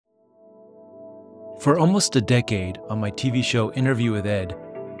For almost a decade on my TV show Interview with Ed,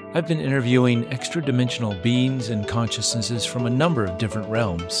 I've been interviewing extra-dimensional beings and consciousnesses from a number of different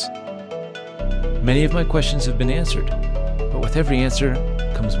realms. Many of my questions have been answered, but with every answer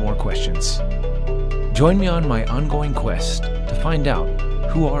comes more questions. Join me on my ongoing quest to find out,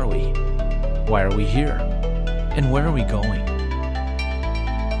 who are we? Why are we here? And where are we going?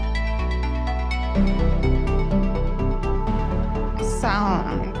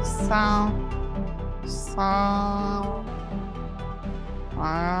 Sound.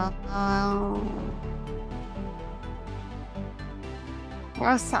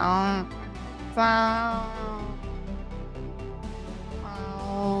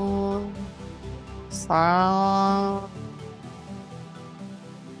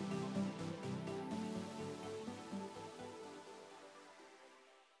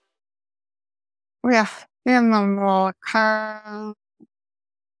 We are in the water.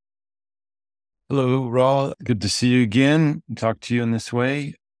 Hello, Raw. Good to see you again and talk to you in this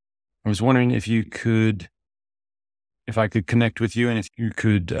way. I was wondering if I could connect with you and if you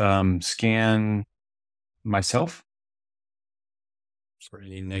could scan myself for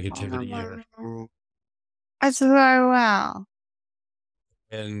any negativity or. It's very well.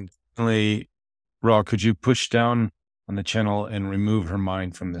 And finally, Raw, could you push down on the channel and remove her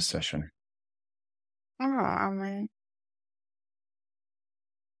mind from this session?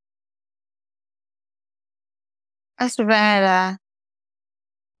 It's better.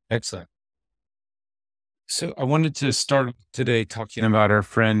 Excellent. So I wanted to start today talking about our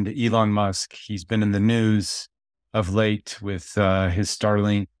friend Elon Musk. He's been in the news of late with his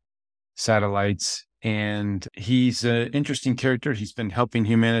Starlink satellites, and he's an interesting character. He's been helping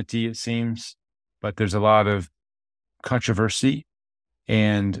humanity, it seems, but there's a lot of controversy.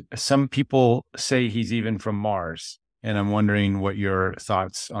 And some people say he's even from Mars. And I'm wondering what your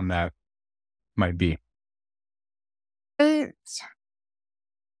thoughts on that might be. It's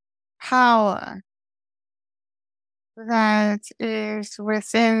power that is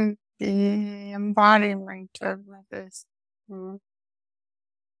within the embodiment of this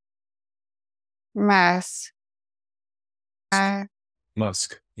mass.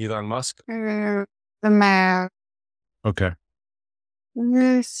 Musk. Elon Musk? The mass. Okay.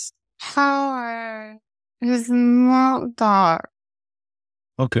 This power is not dark.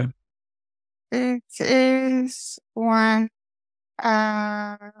 Okay. It is one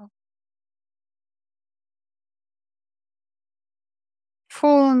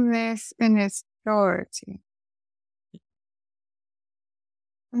fullness in its purity.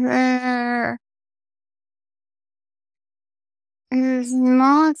 There is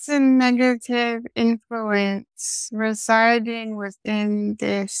not a negative influence residing within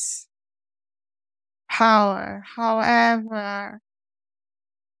this power. However,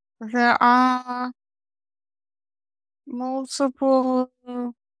 there are multiple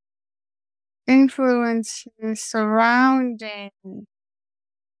influences surrounding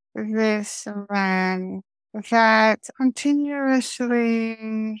this man that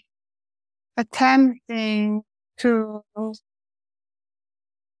continuously attempting to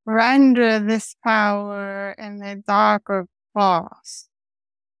render this power in a darker class.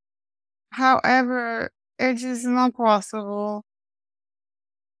 However, it is not possible.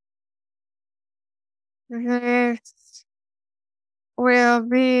 This will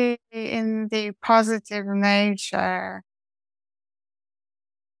be in the positive nature,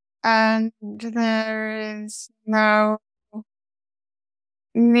 and there is no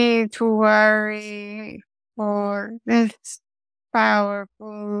need to worry for this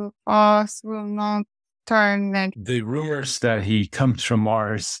powerful force will not turn negative. The rumors that he comes from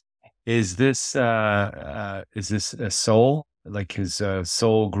Mars, is this a soul, like his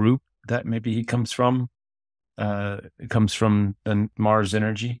soul group that maybe he comes from? It comes from the Mars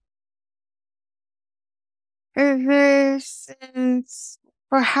energy? This is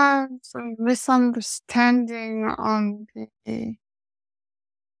perhaps a misunderstanding on the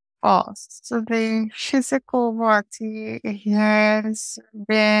false. So the physical body has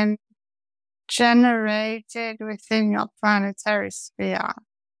been generated within your planetary sphere.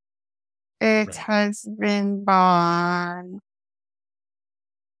 It has been born.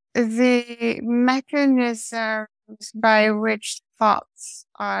 The mechanisms by which thoughts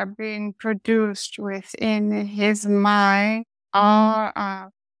are being produced within his mind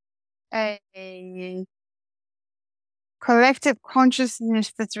are a collective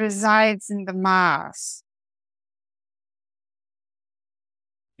consciousness that resides in the mass.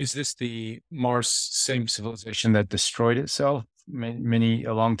 Is this the Mars same civilization that destroyed itself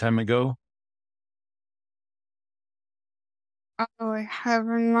a long time ago? I have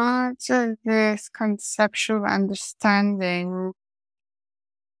not this conceptual understanding.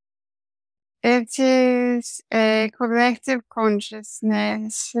 It is a collective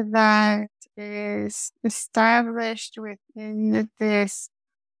consciousness that is established within this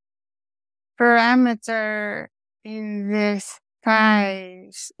parameter in this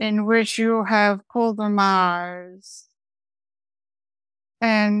space in which you have called Mars.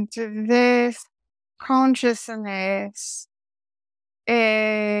 And this consciousness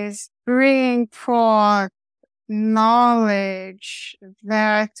is bringing forth knowledge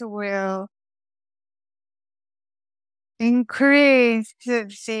that will increase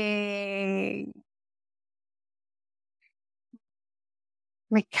the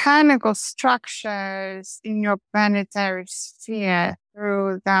mechanical structures in your planetary sphere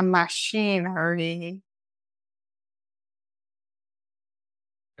through the machinery.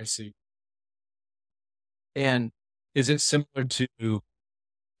 I see. And is it similar to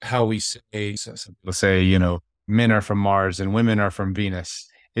how we say, so some people say, men are from Mars and women are from Venus?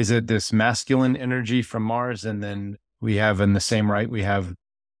 Is it this masculine energy from Mars? And then we have in the same right, we have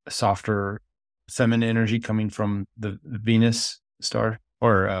a softer feminine energy coming from the Venus star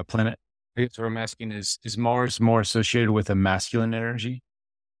or planet? I guess what I'm asking is Mars more associated with a masculine energy?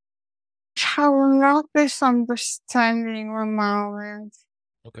 How not this understanding moment.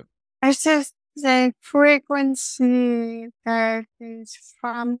 Okay. It's just the frequency that is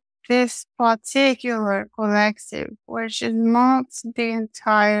from this particular collective, which is not the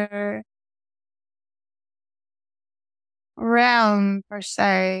entire realm per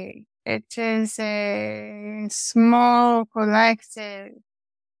se. It is a small collective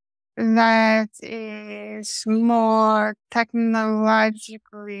that is more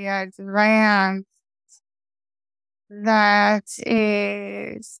technologically advanced, that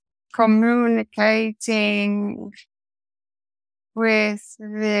is communicating with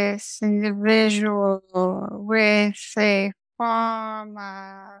this individual with a form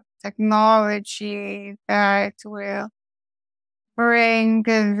of technology that will bring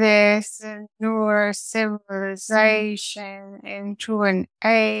this newer civilization into an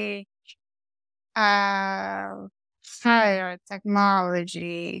age of higher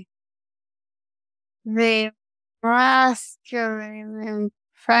technology. The masculine and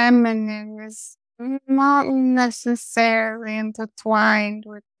feminine is not necessarily intertwined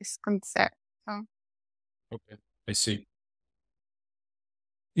with this concept. So, Okay. I see.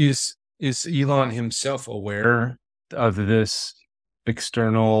 Is Elon himself aware of this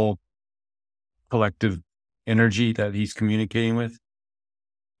external collective energy that he's communicating with?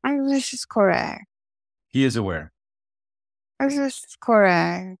 this is correct. He is aware. This is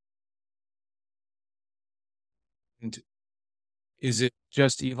correct. And is it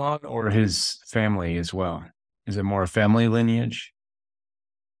just Elon or his family as well? Is it more a family lineage?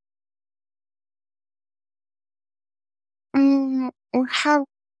 We have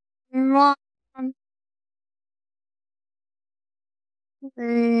not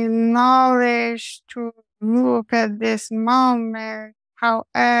the knowledge to look at this moment.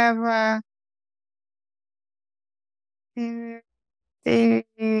 However, in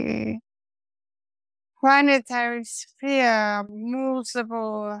the planetary sphere,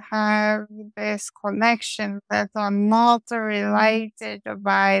 multiple have this connection that are not related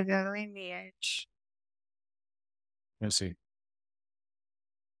by the lineage. I see.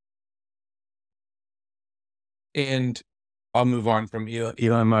 And I'll move on from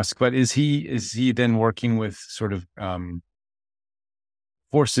Elon Musk, but is he then working with sort of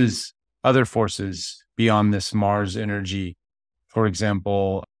forces, other forces beyond this Mars energy? For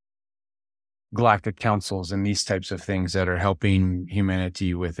example, galactic councils and these types of things that are helping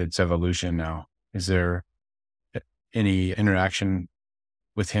humanity with its evolution now. Is there any interaction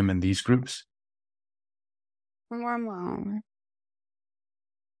with him in these groups? One moment.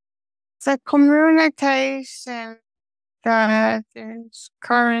 The communication that is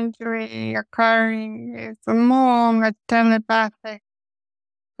currently occurring is more a telepathic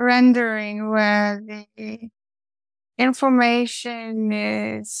rendering where the information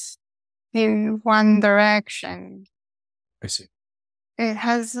is in one direction. I see. It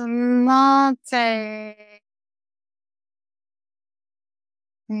has not a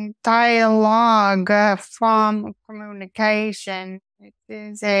dialogue form of communication. It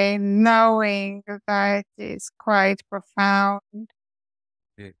is a knowing that is quite profound,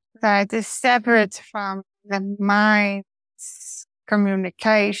 Yeah. that is separate from the mind's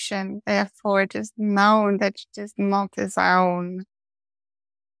communication. Therefore, it is known that it is not its own.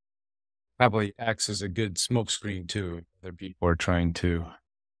 Probably acts as a good smokescreen too. Other people are trying to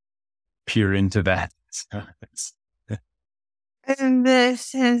peer into that. So And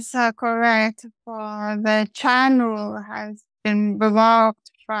this is correct, for the channel has been blocked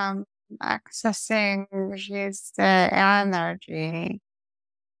from accessing his energy,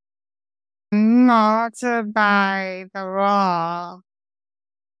 not by the law.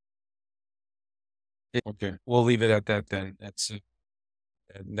 Okay, we'll leave it at that then.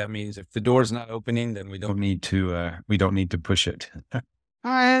 That means if the door's not opening, then we don't need to push it.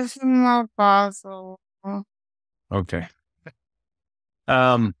 It's not possible. Okay.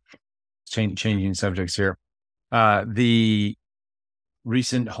 Changing subjects here. The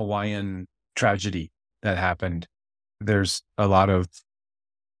recent Hawaiian tragedy that happened, there's a lot of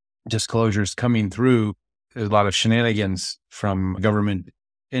disclosures coming through. There's a lot of shenanigans from government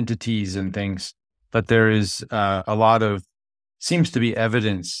entities and things, but there is a lot of, seems to be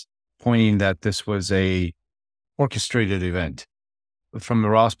evidence pointing that this was a orchestrated event. From the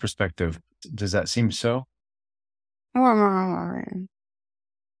Ross perspective, does that seem so?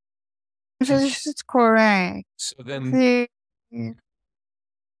 This is correct. So then, The,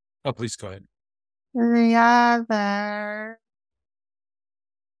 oh, please go ahead. the other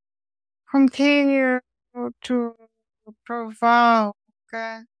continue to provoke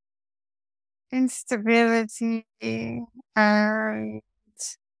instability and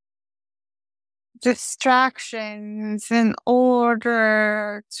distractions in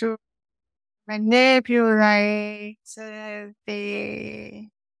order to manipulate the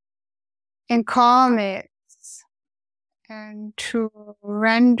incarnates and to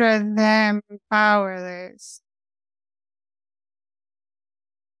render them powerless.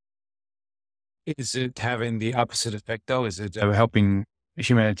 Is it having the opposite effect, though? Is it helping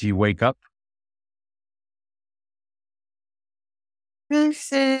humanity wake up?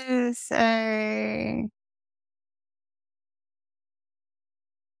 This is a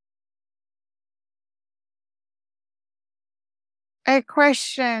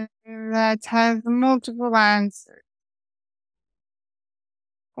question that has multiple answers.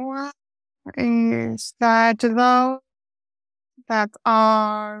 One is that those that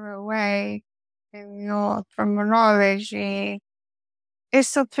are awake in your terminology is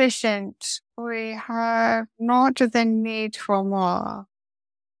sufficient. We have not the need for more.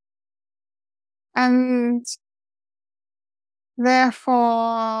 And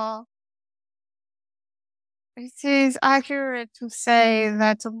therefore, it is accurate to say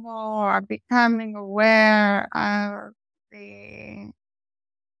that more are becoming aware of the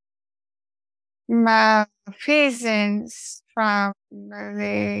malfeasance from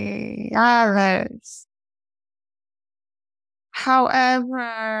the others.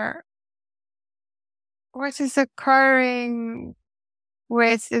 However, what is occurring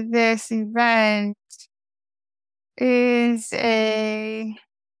with this event is a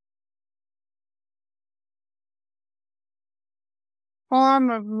form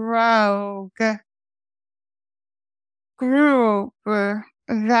of rogue group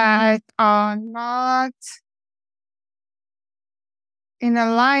that are not in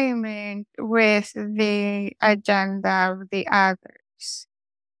alignment with the agenda of the others.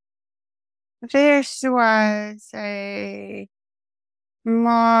 This was a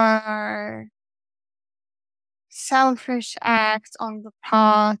more selfish act on the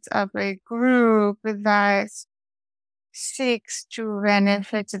part of a group that seeks to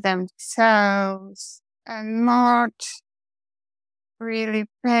benefit themselves and not really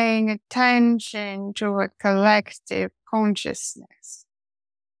paying attention to a collective consciousness.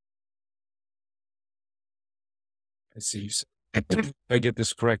 I see. If I get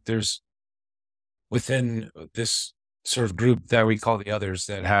this correct, there's within this sort of group that we call the others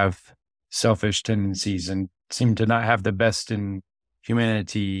that have selfish tendencies and seem to not have the best in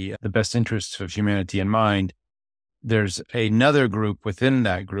humanity, the best interests of humanity in mind. There's another group within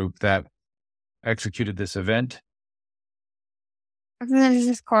that group that executed this event. This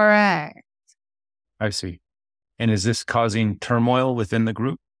is correct. I see. And is this causing turmoil within the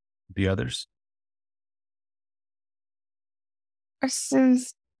group, the others? This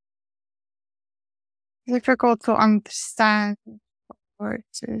is difficult to understand,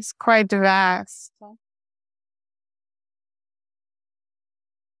 which is quite vast.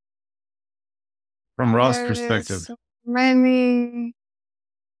 From Ross' There perspective, is many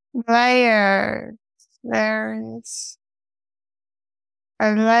layers. There is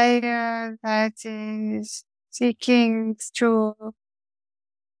a layer that is seeking to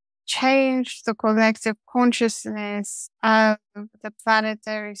change the collective consciousness of the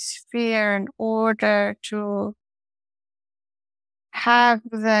planetary sphere in order to have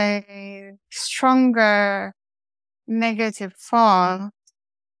the stronger negative fall.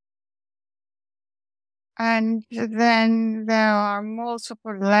 And then there are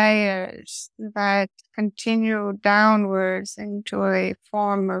multiple layers that continue downwards into a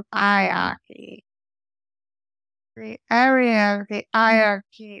form of hierarchy. The area of the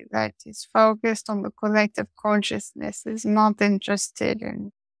hierarchy that is focused on the collective consciousness is not interested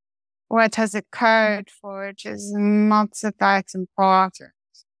in what has occurred, for it is not that important.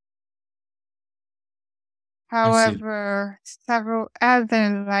 I see. However, several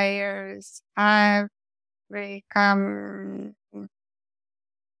other layers have become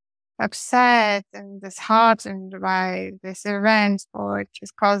upset and disheartened by this event, for it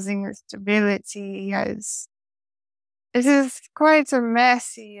is causing instability. As it is quite a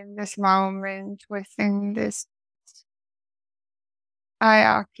messy in this moment within this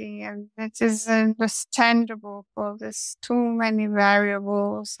hierarchy, and it is understandable for there's too many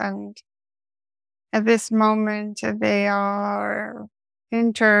variables, and at this moment they are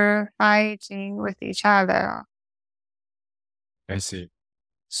interfighting with each other. I see.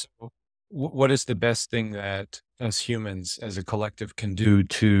 So, what is the best thing that us humans as a collective can do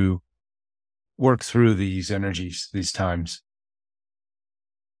to work through these energies, these times?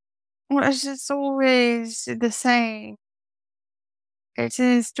 Well, it's just always the same. It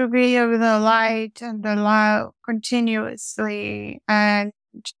is to be of the light and the love continuously, and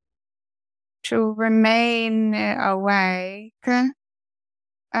to remain awake,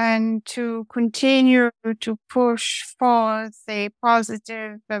 and to continue to push forth a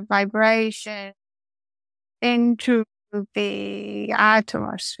positive vibration into the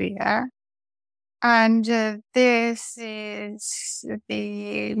atmosphere. And this is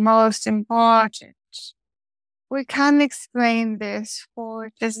the most important. We can explain this, for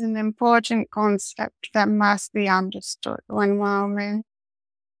it is an important concept that must be understood one moment.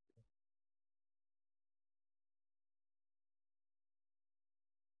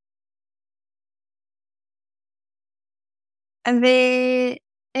 And the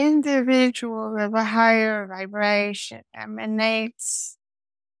individual with a higher vibration emanates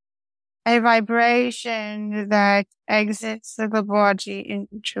a vibration that exits the body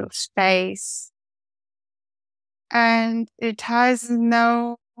into space. And it has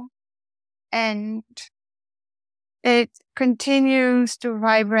no end. It continues to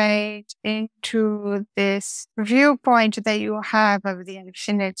vibrate into this viewpoint that you have of the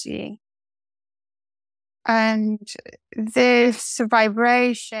infinity. And this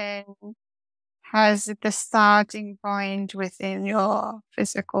vibration has the starting point within your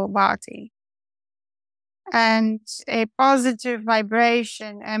physical body. And a positive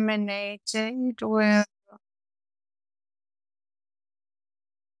vibration emanated will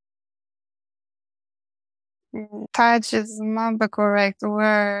touch is not the correct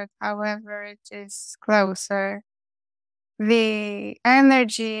word, however, it is closer. The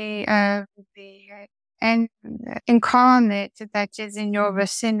energy of the incarnate that is in your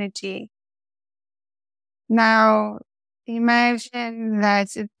vicinity. Now, imagine that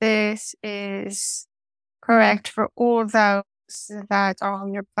this is correct for all those that are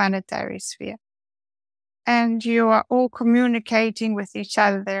on your planetary sphere. And you are all communicating with each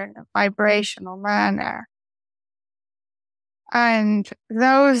other in a vibrational manner. And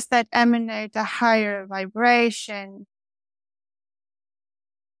those that emanate a higher vibration,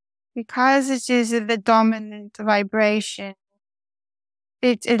 because it is the dominant vibration,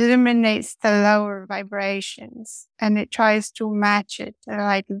 it eliminates the lower vibrations and it tries to match it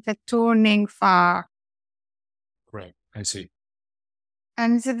like the tuning fork. Right. I see.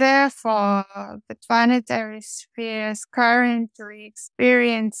 And therefore, the planetary sphere is currently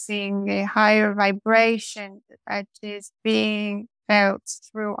experiencing a higher vibration that is being felt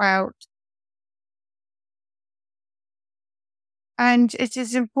throughout. And it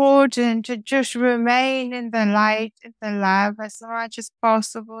is important to just remain in the light, in the love as much as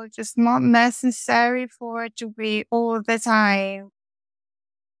possible. It is not necessary for it to be all the time,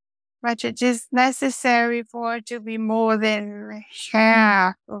 but it is necessary for it to be more than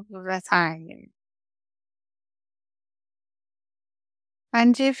half of the time.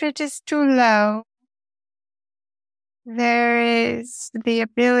 And if it is too low, there is the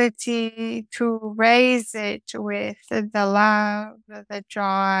ability to raise it with the love, the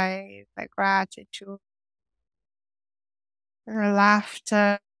joy, the gratitude, the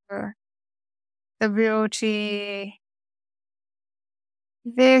laughter, the beauty.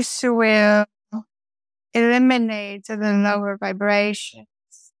 This will eliminate the lower vibrations.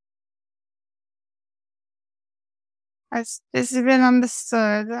 Has this been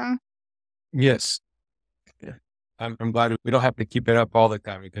understood? Yes. Yeah. I'm glad we don't have to keep it up all the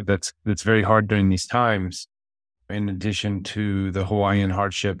time, because that's very hard during these times. In addition to the Hawaiian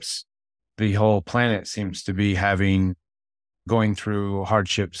hardships, the whole planet seems to be going through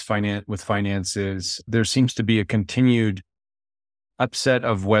hardships with finances. There seems to be a continued upset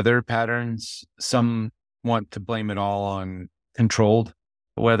of weather patterns. Some want to blame it all on controlled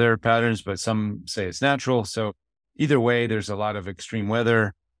weather patterns, but some say it's natural. So either way, there's a lot of extreme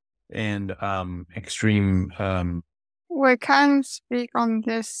weather and extreme. We can speak on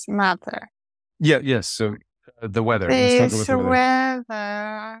this matter. Yes. So the weather. Let's talk about This the weather.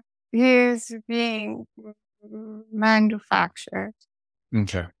 weather is being manufactured.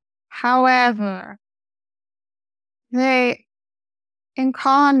 Okay. However, the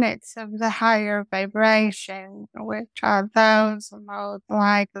incarnates of the higher vibration, which are those most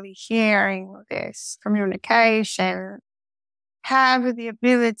likely hearing this communication, have the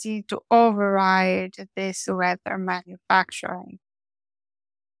ability to override this weather manufacturing.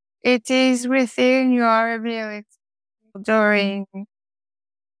 It is within your ability during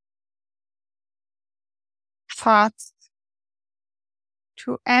thoughts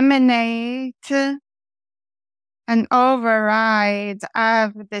to emanate an override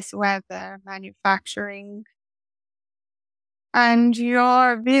of this weather manufacturing, and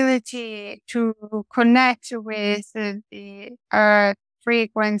your ability to connect with the earth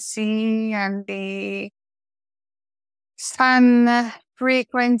frequency and the sun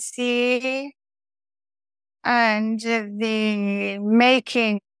frequency and the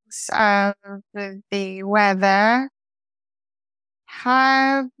makings of the weather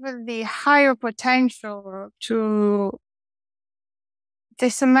have the higher potential to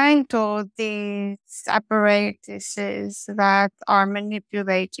dismantle these apparatuses that are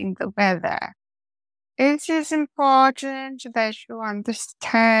manipulating the weather. It is important that you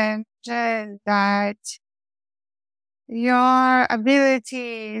understand that your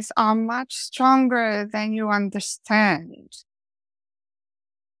abilities are much stronger than you understand.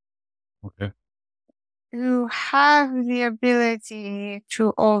 Okay. You have the ability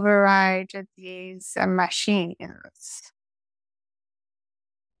to override these machines.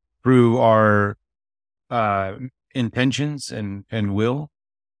 Through our intentions and will.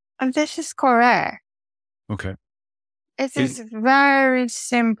 And this is correct. Okay. It is very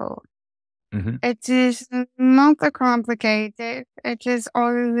simple. Mm-hmm. It is not complicated. It is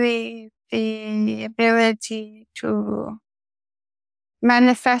only the ability to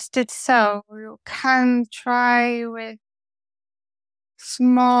manifest it. So you can try with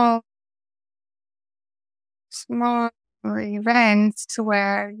small events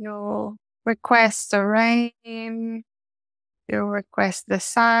where you request the rain, you request the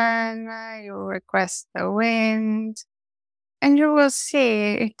sun, you request the wind, and you will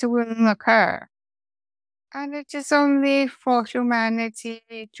see it will occur. And it is only for humanity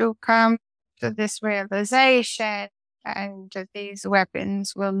to come to this realization, and these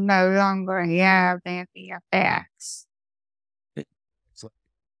weapons will no longer have any effects. I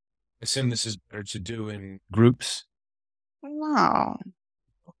assume this is better to do in groups. No.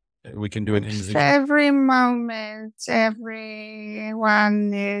 We can do it individually. Every moment,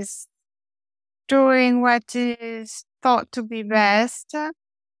 everyone is doing what is thought to be best.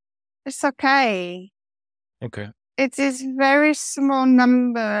 It's okay. Okay. It is very small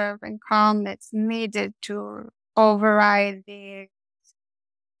number of incarnates needed to override the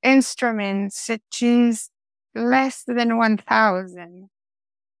instruments. It is less than 1,000.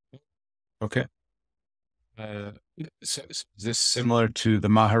 Okay. So is this similar to the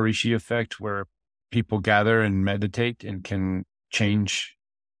Maharishi effect, where people gather and meditate and can change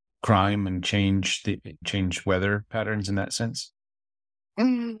crime and change weather patterns in that sense?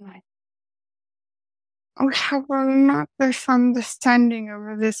 We have not this understanding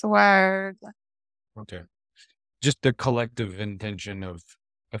of this word. Okay. Just the collective intention of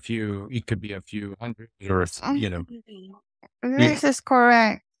a few. It could be a few hundred, or This is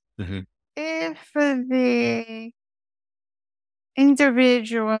correct. Mm-hmm. If the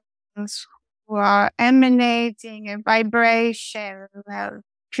individuals who are emanating a vibration of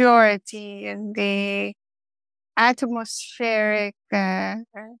purity in the atmospheric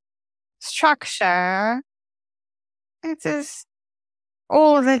structure, it is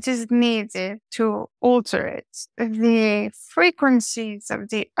all that is needed to alter it. The frequencies of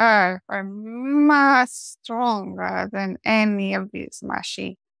the earth are much stronger than any of these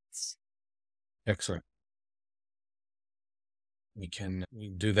machines. Excellent. We can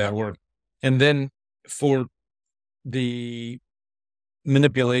do that work. And then for the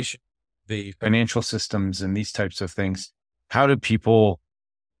manipulation, the financial systems and these types of things, how do people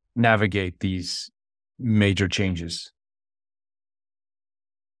navigate these major changes?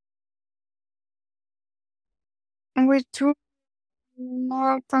 And we do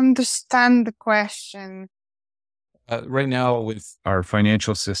not understand the question. Right now, with our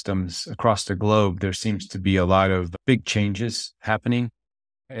financial systems across the globe, there seems to be a lot of big changes happening.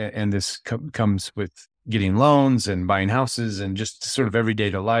 And this comes with getting loans and buying houses and just sort of everyday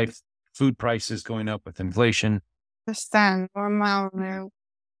to life, food prices going up with inflation. Understand normally.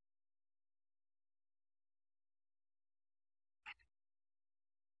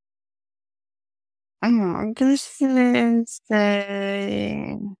 This is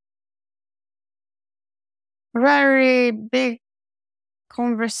a very big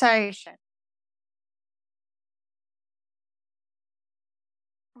conversation.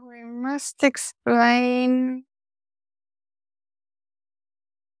 We must explain.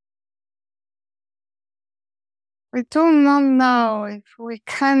 We do not know if we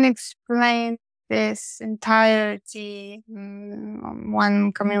can explain this entirety in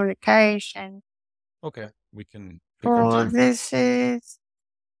one communication. Okay, we can take our For time. this is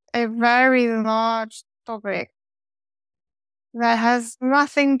a very large topic that has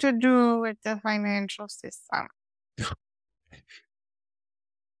nothing to do with the financial system.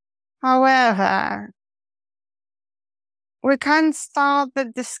 However, we can start the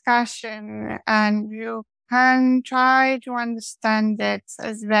discussion and you can try to understand it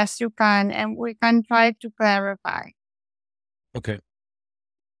as best you can, and we can try to clarify. Okay.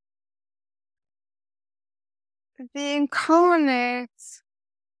 The incarnate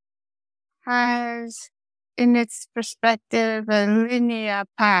has, in its perspective, a linear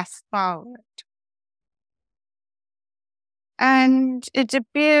path forward. And it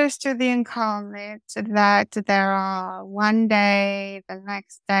appears to the incarnate that there are one day, the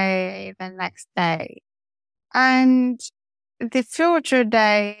next day, the next day. And the future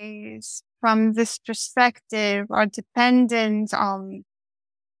days, from this perspective, are dependent on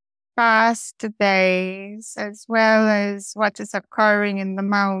past days as well as what is occurring in the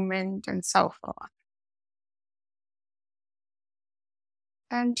moment and so forth.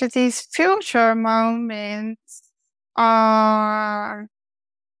 And these future moments are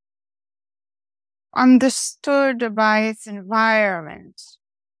understood by its environment.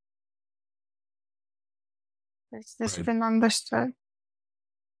 Has this Right. been understood?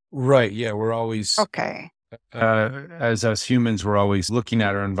 Right. Yeah. We're always, Okay. as us humans, we're always looking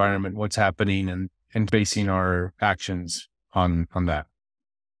at our environment, what's happening, and basing our actions on that.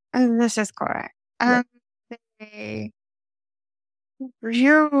 And this is correct. And the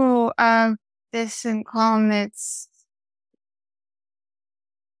view of this incarnate's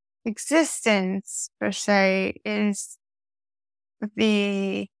existence, per se, is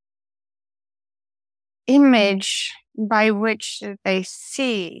the image by which they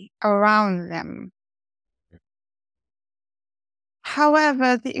see around them.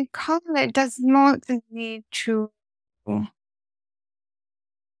 However, the incarnate does not need to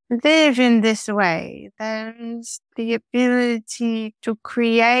live in this way. There's the ability to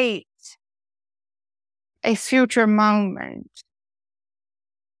create a future moment.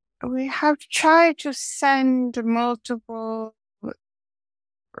 We have tried to send multiple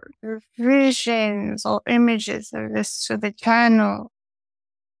visions or images of this to the channel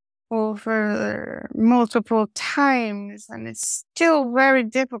over multiple times, and it's still very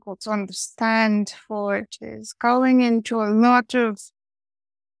difficult to understand, for it is going into a lot of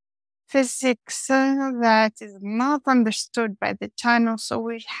physics that is not understood by the channel, so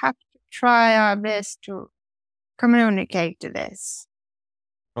we have to try our best to communicate this.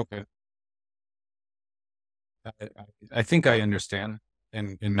 Okay. I think I understand,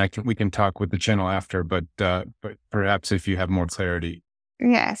 and we can talk with the channel after, but perhaps if you have more clarity.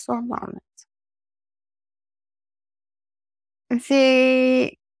 Yes, one moment.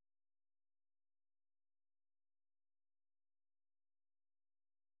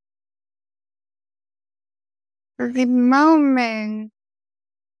 The moment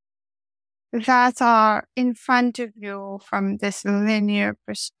that are in front of you from this linear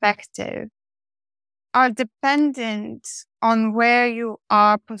perspective are dependent on where you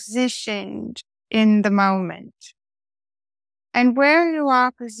are positioned in the moment. And where you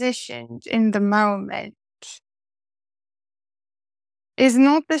are positioned in the moment is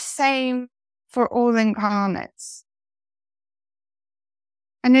not the same for all incarnates.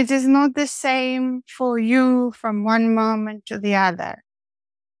 And it is not the same for you from one moment to the other.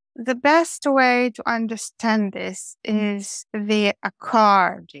 The best way to understand this is the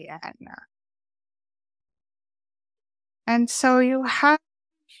accordion. And so you have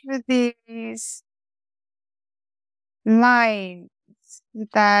these lines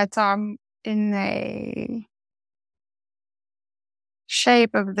that are in a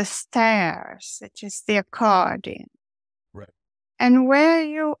shape of the stairs, which is the accordion. Right. And where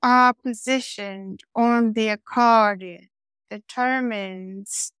you are positioned on the accordion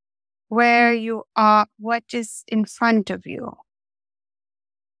determines where you are, what is in front of you.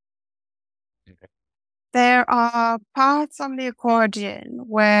 Okay. There are parts on the accordion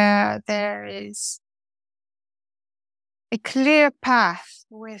where there is a clear path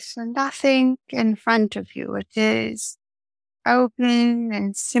with nothing in front of you. It is open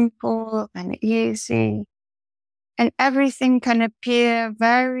and simple and easy, and everything can appear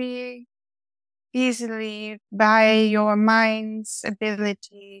very easily by your mind's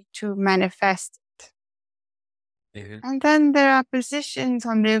ability to manifest it. Mhm. And then there are positions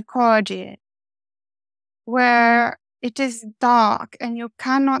on the accordion where it is dark and you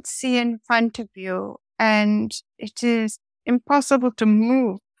cannot see in front of you, and it is impossible to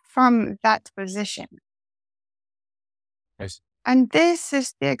move from that position. I see. And this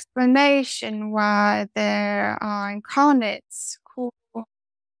is the explanation why there are incarnates who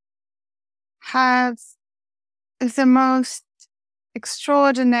have the most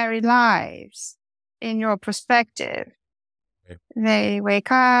extraordinary lives in your perspective. Okay. They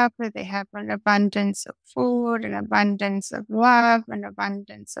wake up, they have an abundance of food, an abundance of love, an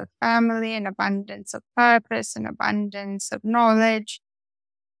abundance of family, an abundance of purpose, an abundance of knowledge,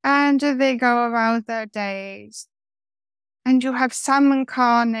 and they go about their days. And you have some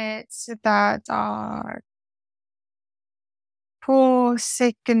incarnates that are poor,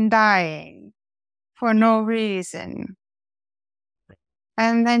 sick, and dying for no reason.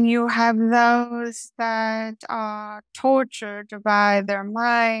 And then you have those that are tortured by their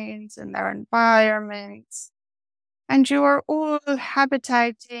minds and their environments. And you are all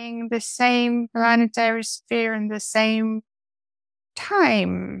habitating the same planetary sphere in the same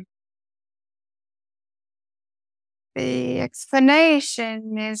time. The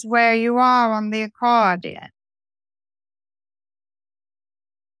explanation is where you are on the accordion.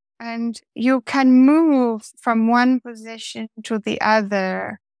 And you can move from one position to the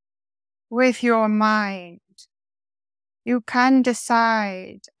other with your mind. You can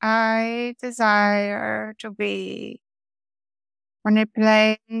decide, I desire to be on a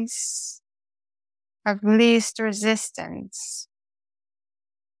place of least resistance.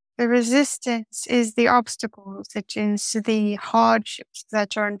 The resistance is the obstacles, it is the hardships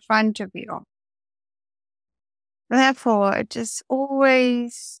that are in front of you. Therefore, it is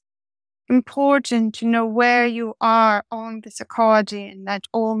always important to know where you are on this accordion at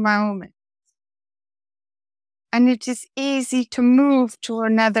all moments. And it is easy to move to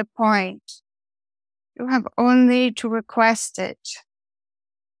another point. You have only to request it.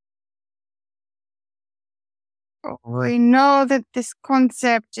 We know that this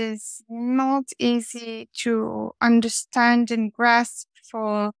concept is not easy to understand and grasp,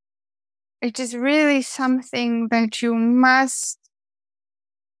 for it is really something that you must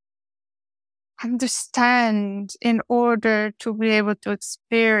understand in order to be able to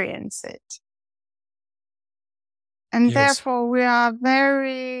experience it. And Yes. therefore, we are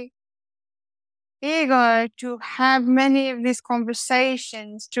very eager to have many of these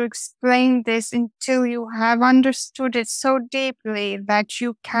conversations to explain this until you have understood it so deeply that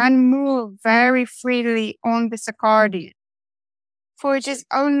you can move very freely on this accordion. For it is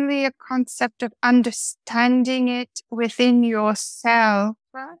only a concept of understanding it within yourself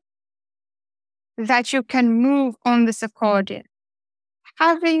that you can move on this accordion.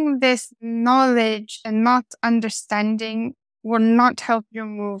 Having this knowledge and not understanding will not help you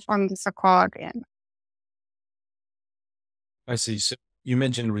move on this accordion. I see. So you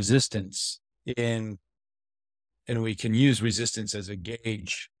mentioned resistance, and we can use resistance as a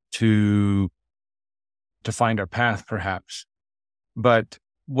gauge to find our path, perhaps. But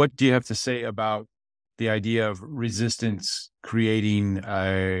what do you have to say about the idea of resistance creating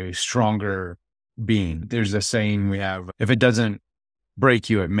a stronger being? There's a saying we have: if it doesn't break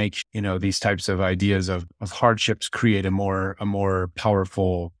you, it makes you. Know, these types of ideas of hardships create a more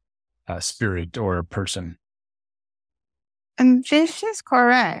powerful spirit or person. And this is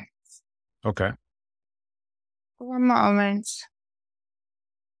correct. Okay. For a moment.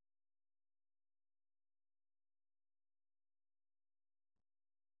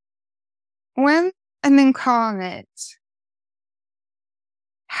 When an incarnate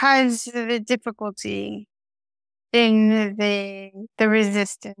has the difficulty in the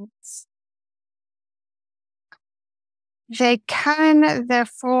resistance, they can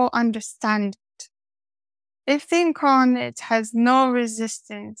therefore understand it. If the incarnate has no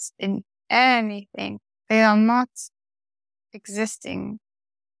resistance in anything, they are not existing.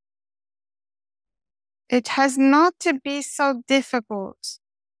 It has not to be so difficult.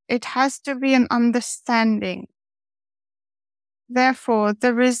 It has to be an understanding Therefore,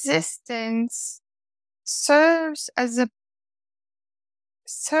 the resistance serves as a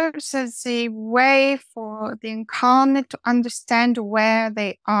way for the incarnate to understand where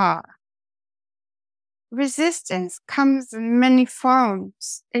they are. Resistance comes in many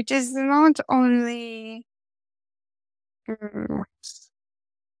forms. It is not only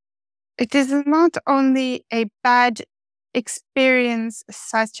a bad experience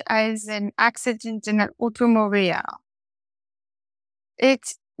such as an accident in an automobile.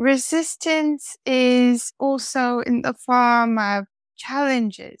 Resistance is also in the form of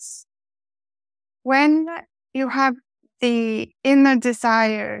challenges. When you have the inner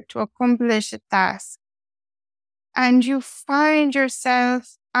desire to accomplish a task and you find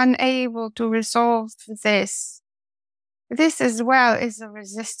yourself unable to resolve this as well is a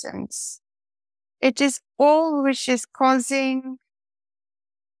resistance. It is all which is causing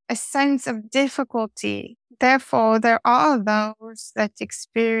a sense of difficulty. Therefore, there are those that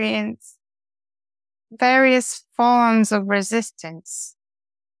experience various forms of resistance.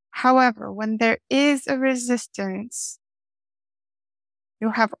 However, when there is a resistance,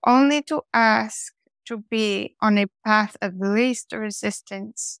 you have only to ask to be on a path of least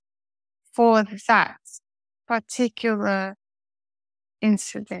resistance for that particular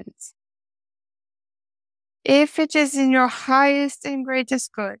incident. If it is in your highest and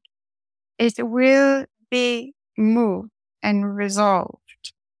greatest good, it will be moved and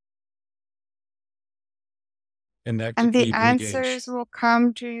resolved. And that And could the be answers will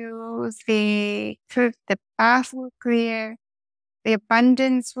come to you, the path will clear, the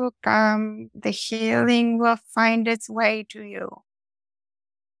abundance will come, the healing will find its way to you.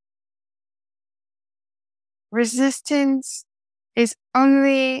 Resistance is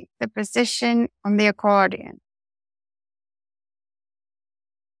only the position on the accordion.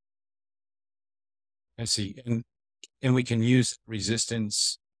 I see. And we can use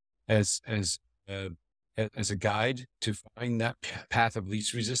resistance as a guide to find that path of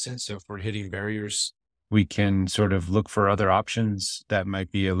least resistance. So if we're hitting barriers, we can sort of look for other options that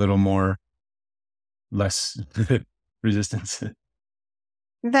might be a little more less resistance.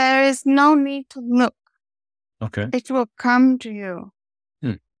 There is no need to look. Okay. It will come to you.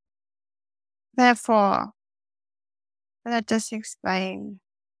 Therefore, let us explain.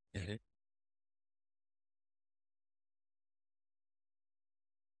 Mm-hmm.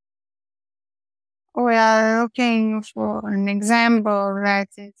 We are looking for an example that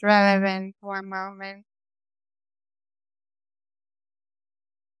is relevant for a moment.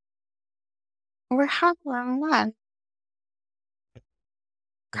 We have one.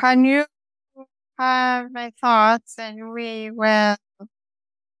 Can you have my thoughts and we will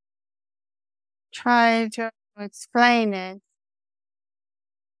try to explain it?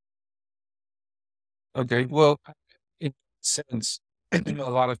 Okay. Well, in a sense, a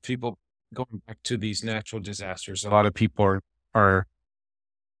lot of people going back to these natural disasters, a lot of people are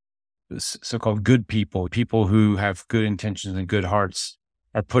so-called good people, people who have good intentions and good hearts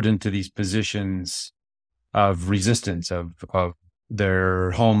are put into these positions of resistance of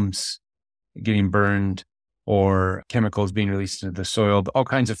their homes getting burned or chemicals being released into the soil, all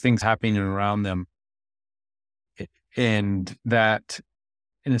kinds of things happening around them. And that,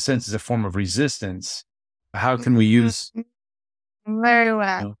 in a sense, is a form of resistance. How can we use? Very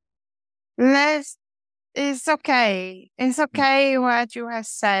well. It's okay. It's okay what you have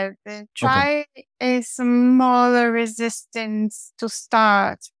said. Try a smaller resistance to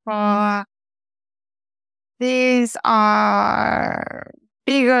start. For these are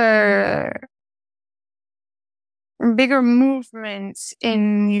bigger movements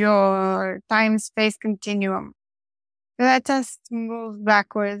in your time-space continuum. Let us move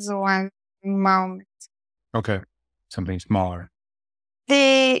backwards one moment. Okay. Something smaller.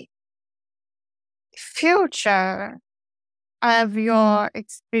 The future of your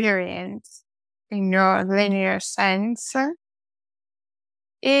experience in your linear sense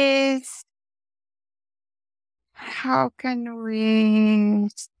is, how can we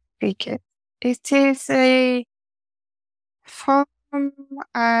speak it? It is a form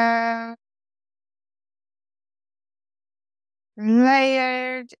of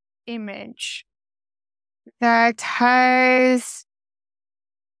layered image that has,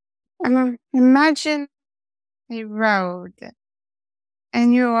 imagine a road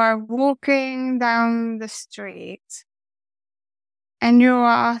and you are walking down the street and you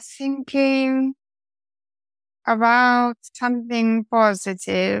are thinking about something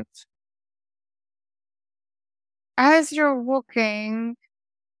positive. As you're walking,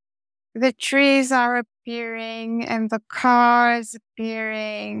 the trees are appearing and the car is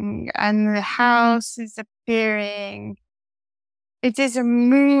appearing and the house is appearing. It is a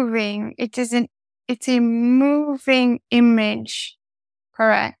moving, it's a moving image,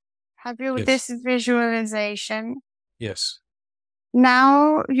 correct? Have you Yes. this visualization? Yes.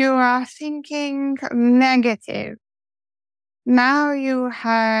 Now you are thinking negative. Now you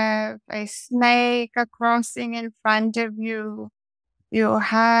have a snake crossing in front of you. You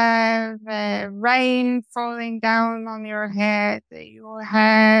have rain falling down on your head. You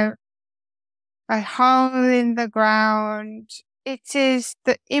have a hole in the ground. It is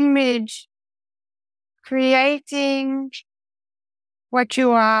the image creating what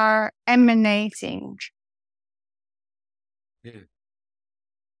you are emanating. Yeah.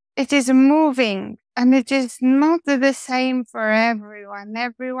 It is moving, and it is not the same for everyone.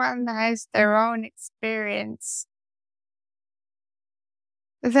 Everyone has their own experience.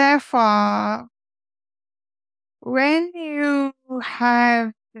 Therefore, when you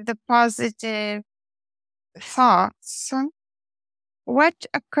have the positive thoughts, what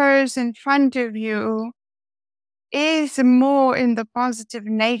occurs in front of you is more in the positive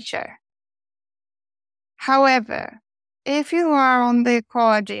nature. However, if you are on the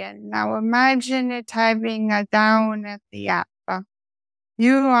accordion, now imagine it having a down at the up.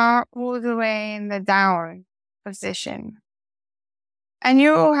 You are all the way in the down position. And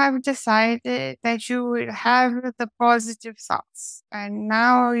you have decided that you would have the positive thoughts. And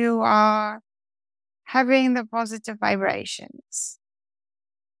now you are having the positive vibrations.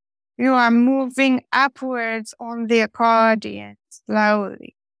 You are moving upwards on the accordion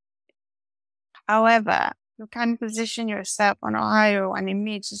slowly. However, you can position yourself on a higher one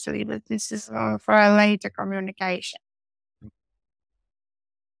immediately, but this is for a later communication.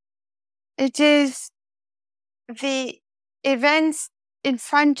 It is the events in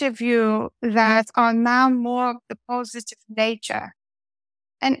front of you that are now more of the positive nature.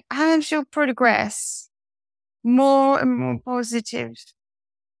 And as you progress, more and more positive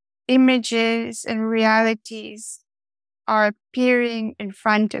images and realities are appearing in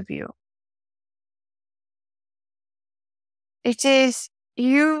front of you. It is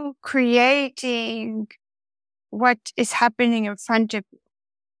you creating what is happening in front of you.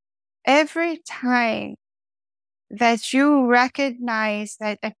 Every time that you recognize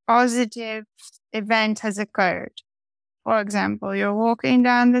that a positive event has occurred, for example, you're walking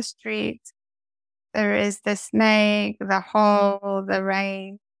down the street, there is the snake, the hole, the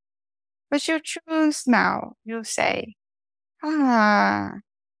rain, but you choose now, you say, I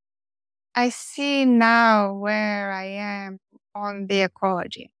see now where I am on the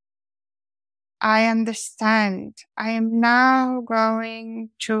accordion. I understand. I am now going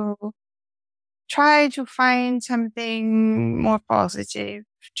to try to find something more positive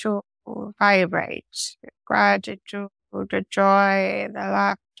to vibrate. Gratitude, the joy, the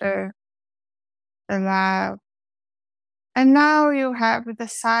laughter, the love. And now you have the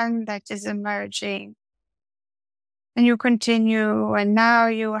sun that is emerging. And you continue, and now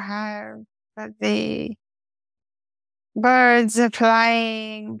you have the birds are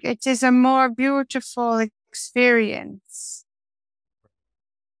flying. It is a more beautiful experience.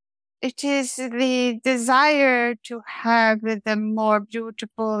 It is the desire to have the more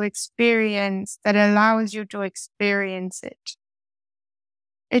beautiful experience that allows you to experience it.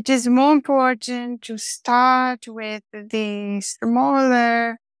 It is more important to start with the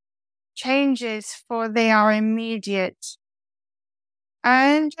smaller changes, for they are immediate.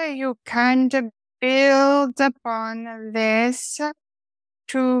 And you can build upon this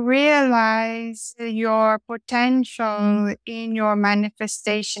to realize your potential in your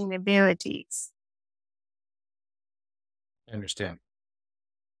manifestation abilities. I understand.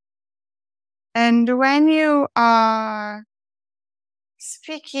 And when you are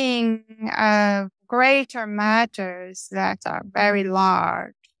speaking of greater matters that are very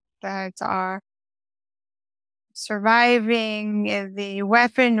large, that are surviving the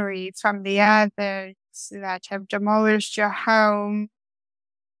weaponry from the others that have demolished your home,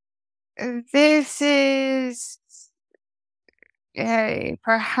 this is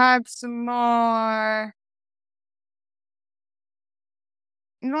perhaps more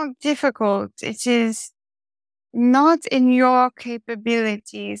not difficult. It is not in your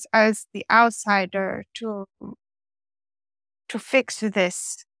capabilities as the outsider to fix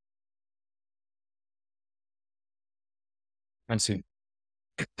this. I see.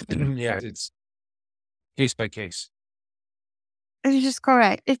 Yeah, it's case by case. It is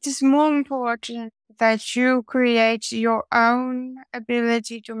correct. It is more important that you create your own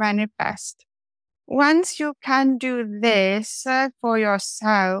ability to manifest. Once you can do this for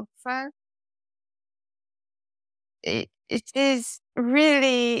yourself, it is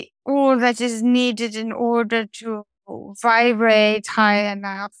really all that is needed in order to vibrate high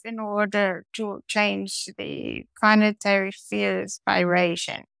enough in order to change the planetary field's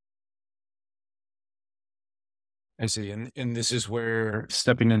vibration. I see. And this is where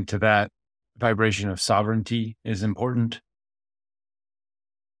stepping into that vibration of sovereignty is important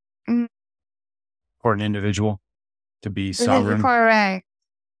Mm, for an individual to be This is sovereign. correct.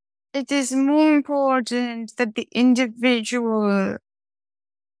 It is more important that the individual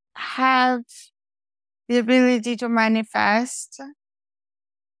have the ability to manifest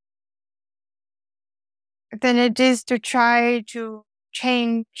than it is to try to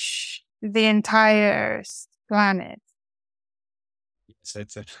change the entire planet. Yes,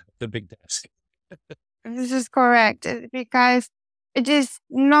 it's the big task. This is correct because it is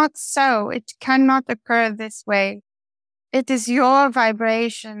not so. It cannot occur this way. It is your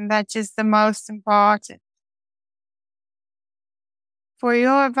vibration that is the most important. For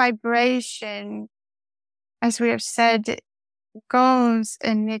your vibration, as we have said, goes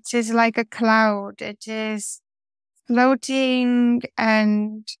and it is like a cloud. It is floating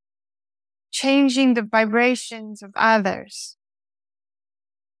and changing the vibrations of others.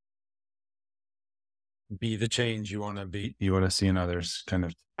 Be the change you want to be, you want to see in others, kind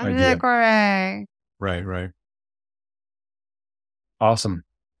of Is that idea. correct? Right. Awesome.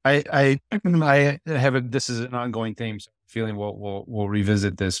 I have this is an ongoing theme. So I'm feeling we'll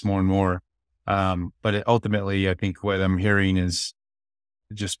revisit this more and more. But ultimately, I think what I'm hearing is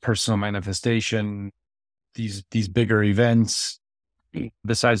just personal manifestation. These bigger events,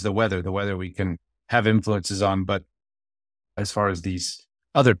 besides the weather we can have influences on, but as far as these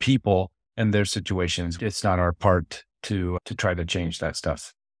other people and their situations, it's not our part to try to change that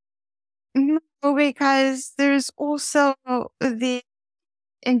stuff. No, because there's also the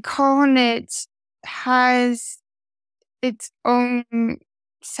incarnate has its own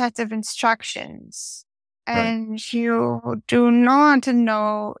set of instructions. Right. And you do not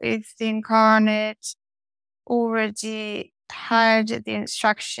know if the incarnate already had the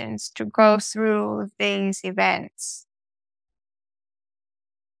instructions to go through these events.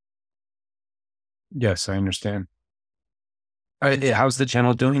 Yes, I understand. How's the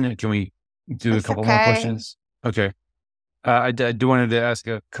channel doing? Can we do a It's couple more okay. questions? Okay. I do wanted to ask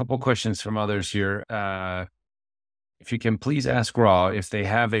a couple questions from others here. If you can please ask Ra if they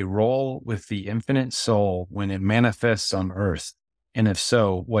have a role with the infinite soul when it manifests on Earth, and if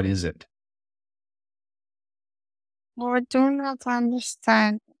so, what is it? Or do not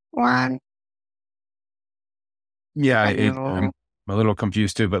understand one. Yeah, I'm You a little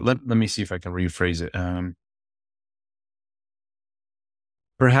confused too, but let me see if I can rephrase it.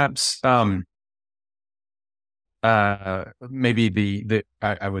 Perhaps maybe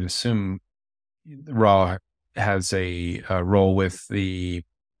I would assume Ra has a role with the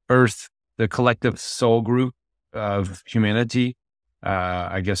Earth, the collective soul group of humanity.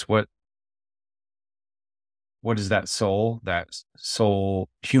 I guess what is that soul? That soul,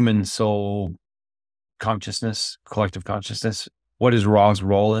 human soul consciousness, collective consciousness. What is Ra's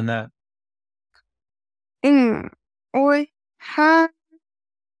role in that? or have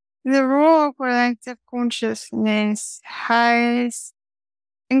the raw collective consciousness has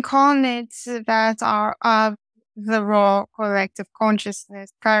incarnates that are of the raw collective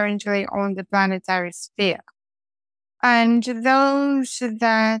consciousness currently on the planetary sphere. And those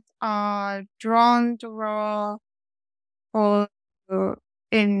that are drawn to raw or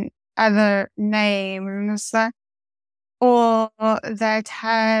in other names or that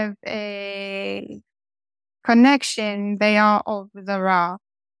have a connection, they are of the raw.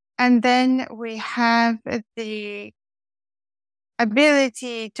 And then we have the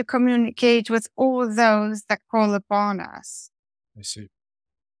ability to communicate with all those that call upon us. I see.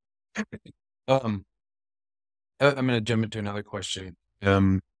 I'm going to jump into another question.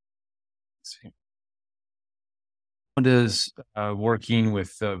 Let's see. What is working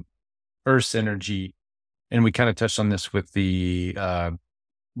with the Earth's energy? And we kind of touched on this with the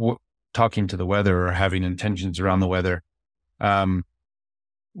talking to the weather or having intentions around the weather.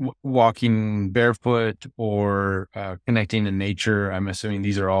 Walking barefoot or connecting to nature. I'm assuming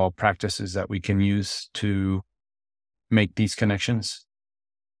these are all practices that we can use to make these connections.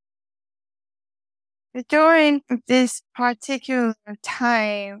 During this particular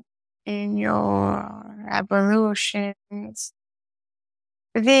time in your evolutions,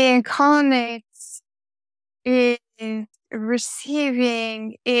 the incarnate is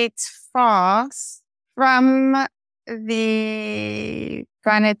receiving its force from the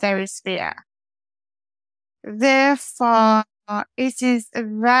planetary sphere. Therefore, it is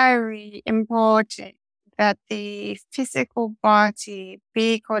very important that the physical body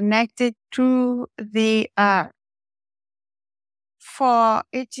be connected to the earth. For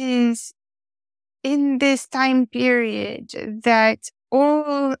it is in this time period that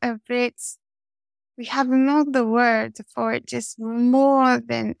all of it, we have not the word for it, is more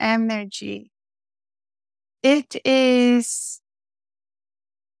than energy. It is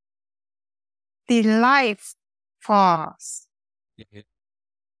the life force. Yeah.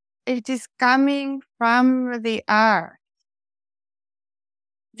 It is coming from the earth.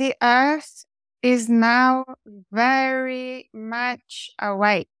 The earth is now very much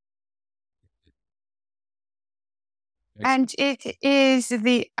awake. And it is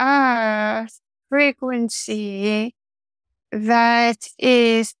the earth frequency that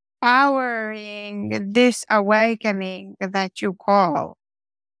is powering this awakening that you call.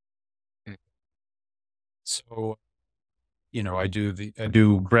 So, I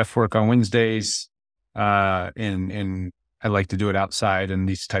do breath work on Wednesdays, and I like to do it outside. And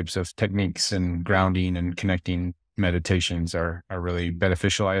these types of techniques and grounding and connecting meditations are really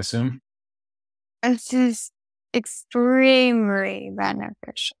beneficial, I assume. This is extremely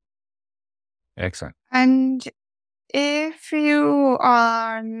beneficial. Excellent. And if you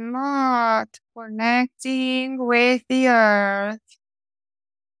are not connecting with the earth,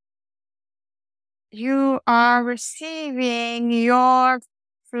 you are receiving your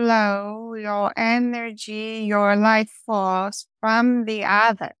flow, your energy, your life force from the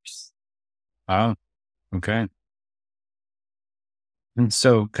others. Oh, okay. And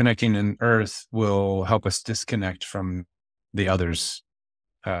so connecting in earth will help us disconnect from the others'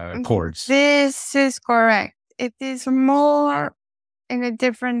 chords. This is correct. It is more in a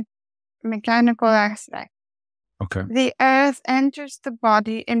different mechanical aspect. Okay. The earth enters the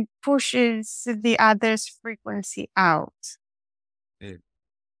body and pushes the other's frequency out.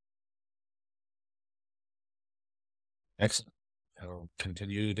 Excellent. I'll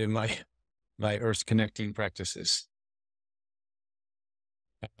continue to do my earth connecting practices.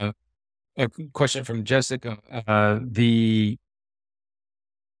 A question from Jessica.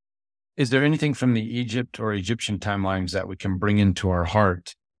 Is there anything from the Egypt or Egyptian timelines that we can bring into our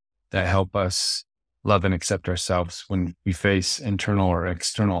heart that help us love and accept ourselves when we face internal or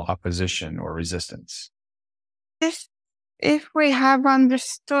external opposition or resistance? If we have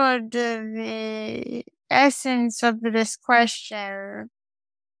understood the essence of this question,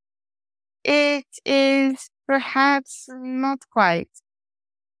 it is perhaps not quite.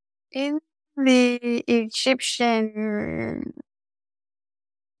 In the Egyptian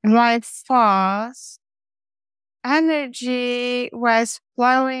life force, energy was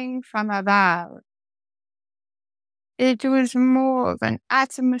flowing from above. It was more than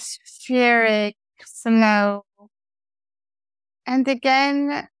atmospheric flow. And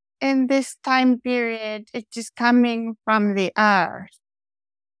again, in this time period, it is coming from the earth.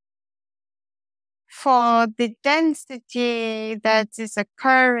 For the density that is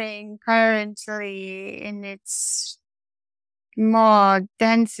occurring currently in its more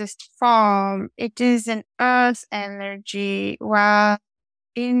densest form, it is an earth energy, while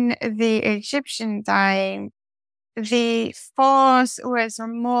in the Egyptian time, the force was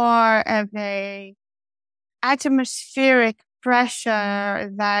more of a atmospheric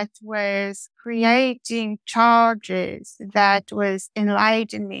pressure that was creating charges, that was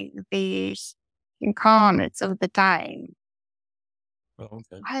enlightening these incarnates of the time. Oh,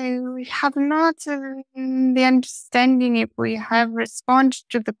 okay. I have not the understanding if we have responded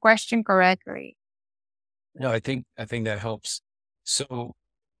to the question correctly. No, I think that helps. So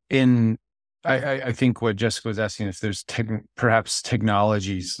I think what Jessica was asking, if there's perhaps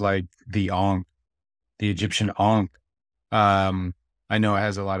technologies like the Ankh, the Egyptian Ankh. I know it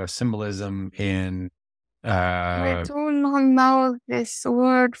has a lot of symbolism in I do not know this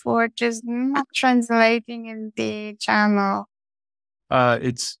word for it, is not translating in the channel.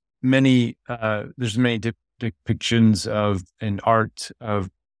 it's many there's many depictions of an art of,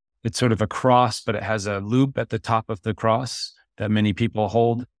 it's sort of a cross, but it has a loop at the top of the cross that many people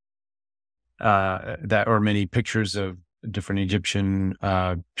hold, that or many pictures of different Egyptian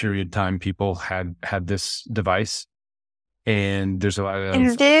period time people had this device. And there's a lot And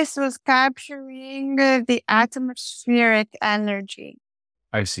of, this was capturing the atmospheric energy.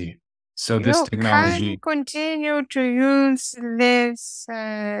 I see. So this You technology, can continue to use this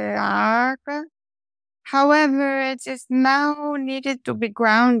arc. However, it is now needed to be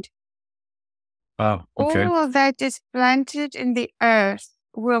grounded. oh, okay. All that is planted in the earth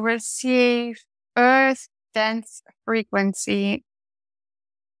will receive earth dense frequency.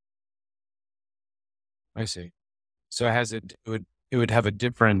 I see. So it would have a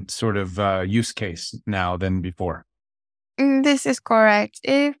different sort of use case now than before. This is correct.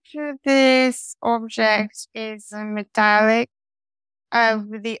 If this object is metallic, of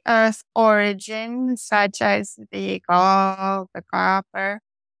the Earth's origin, such as the gold, the copper,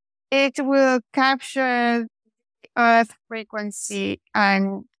 it will capture Earth frequency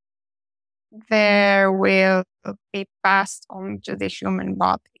and there will be passed on to the human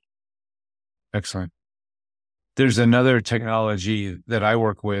body. Excellent. There's another technology that I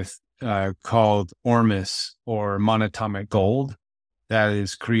work with called Ormus, or monatomic gold, that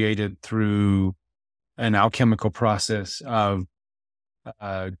is created through an alchemical process of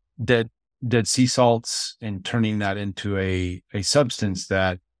uh, dead sea salts and turning that into a substance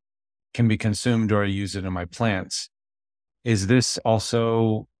that can be consumed, or I use it in my plants. Is this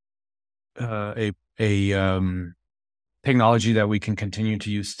also a technology that we can continue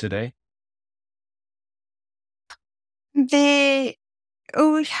to use today? We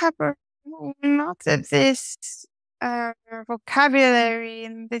have not this vocabulary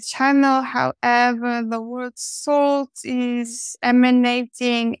in the channel. However, the word salt is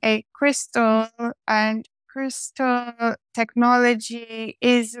emanating a crystal, and crystal technology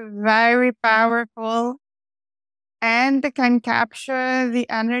is very powerful and can capture the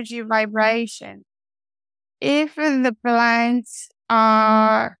energy vibration. If the plants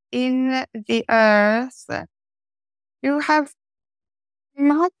are in the earth, you have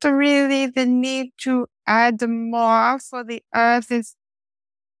not really the need to add more, for the earth is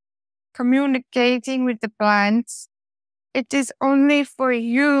communicating with the plants. It is only for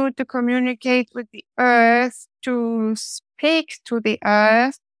you to communicate with the earth, to speak to the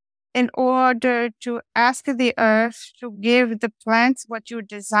earth, in order to ask the earth to give the plants what you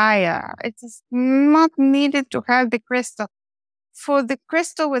desire. It is not needed to have the crystal. For the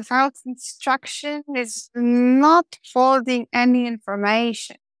crystal without instruction is not holding any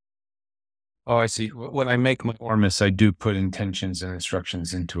information. Oh, I see. When I make my Ormus, I do put intentions and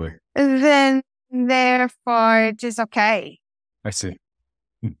instructions into it. Then, therefore, it is okay. I see.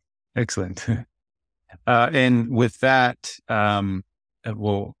 Excellent. And with that,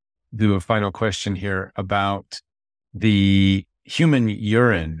 we'll do a final question here about the human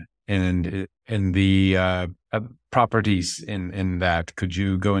urine and the properties in that. Could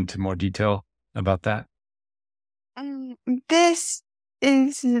you go into more detail about that? This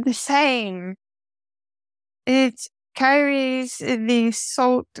is the same. It carries the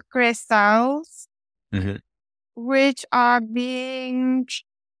salt crystals, which are being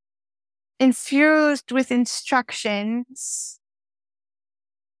infused with instructions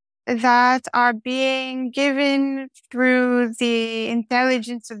that are being given through the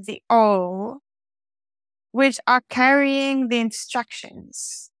intelligence of the all, which are carrying the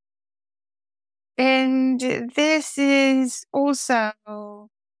instructions. And this is also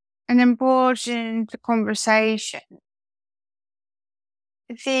an important conversation.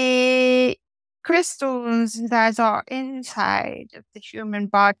 The crystals that are inside of the human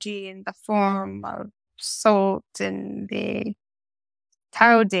body in the form of salt and the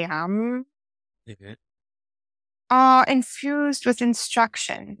taudium are infused with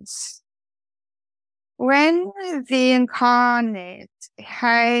instructions. When the incarnate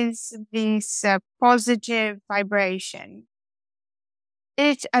has this positive vibration,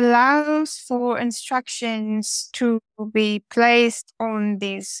 it allows for instructions to be placed on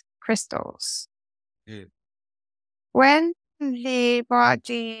these crystals. When the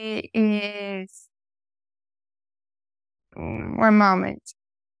body is, one moment,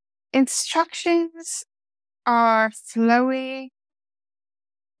 instructions are flowing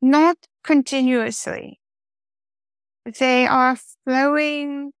not continuously. They are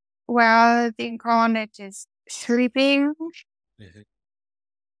flowing while the incarnate is sleeping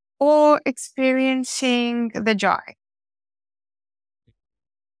or experiencing the joy.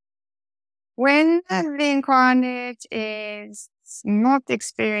 When the incarnate is not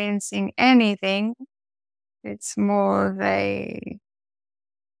experiencing anything, it's more of a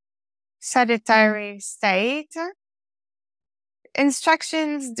sedentary state,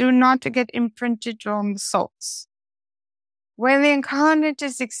 instructions do not get imprinted on the souls. When the incarnate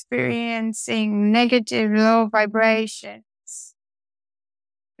is experiencing negative low vibrations,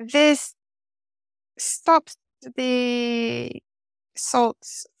 this stops the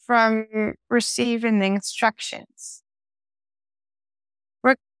souls from receiving the instructions.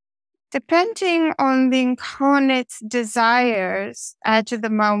 Depending on the incarnate's desires at the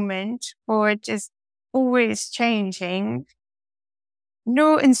moment, for it is always changing,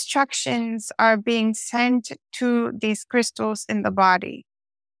 new instructions are being sent to these crystals in the body.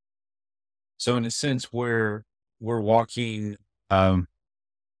 So in a sense, we're walking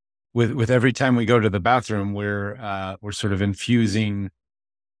with every time we go to the bathroom, we're sort of infusing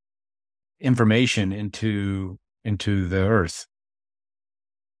information into the earth.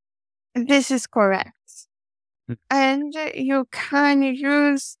 This is correct. And you can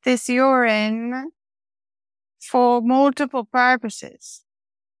use this urine for multiple purposes.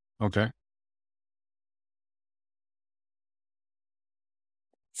 Okay.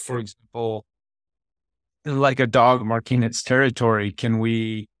 For example, like a dog marking its territory, can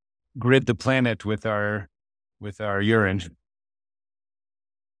we grid the planet with our urine?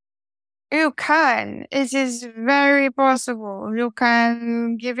 You can. It is very possible. You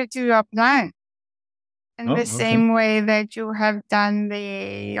can give it to your plant in Oh, the okay. same way that you have done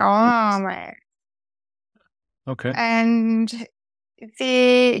the armor. Okay. And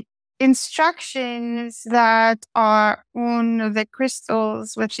the instructions that are on the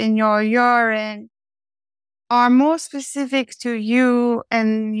crystals within your urine are more specific to you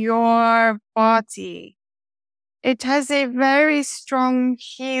and your body. It has a very strong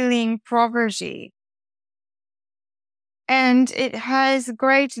healing property. And it has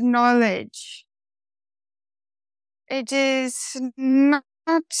great knowledge. It is not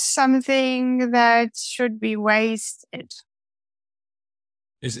something that should be wasted.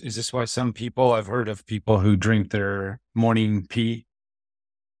 Is this why some people, I've heard of people who drink their morning pee?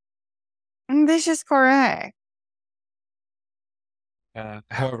 And this is correct.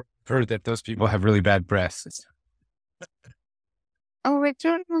 However, I've heard that those people have really bad breath. Oh, I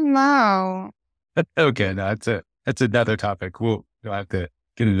don't know. Okay, no, that's another topic. We'll have to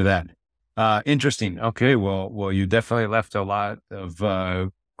get into that. Interesting. Okay, well, you definitely left a lot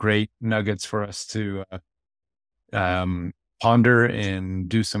of great nuggets for us to ponder and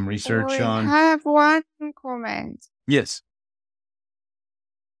do some research We on. have one comment. Yes.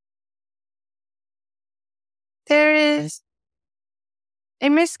 There is a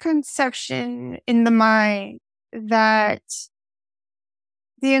misconception in the mind that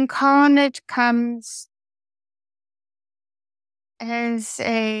the incarnate comes as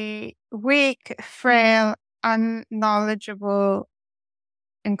a weak, frail, unknowledgeable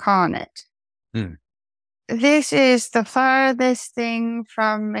incarnate. Hmm. This is the furthest thing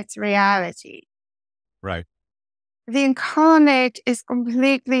from its reality. Right. The incarnate is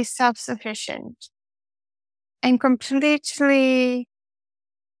completely self-sufficient and completely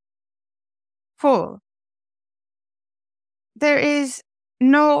full. There is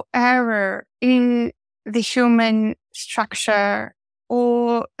no error in the human structure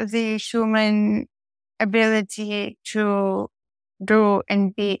or the human ability to do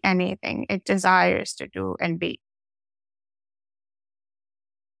and be anything it desires to do and be.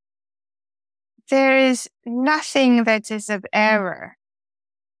 There is nothing that is of error.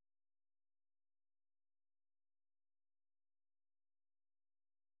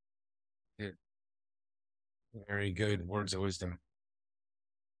 Yeah. Very good words of wisdom.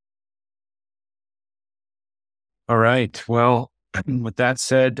 All right. Well, with that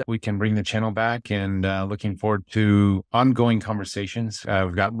said, we can bring the channel back and looking forward to ongoing conversations.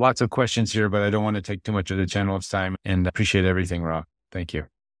 We've got lots of questions here, but I don't want to take too much of the channel's time and appreciate everything, Rob. Thank you.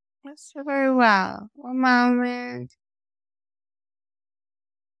 That's very well. One moment.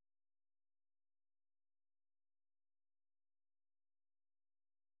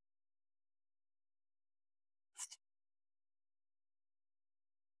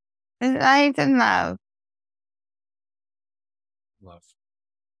 Light and love. Love.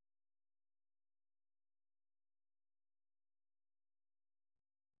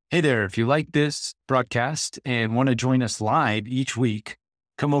 Hey there, if you like this broadcast and want to join us live each week,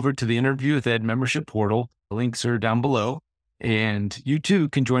 come over to the Interview with Ed membership portal. The links are down below. And you too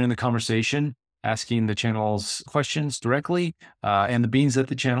can join in the conversation, asking the channel's questions directly and the beans at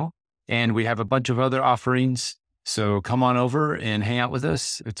the channel. And we have a bunch of other offerings. So come on over and hang out with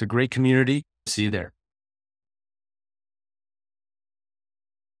us. It's a great community. See you there.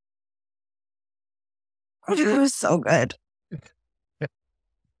 It was so good.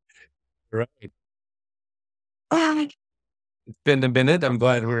 Right. Oh It's been a minute. I'm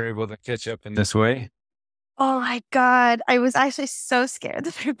glad we were able to catch up in this way. my God. I was actually so scared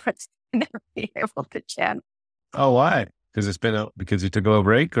that we would never be able to channel. Oh, why? Because you took a little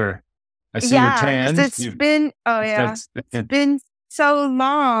break, or I see your Yeah, because tan. it's been, it's been so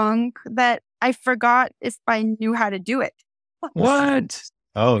long that I forgot if I knew how to do it. What?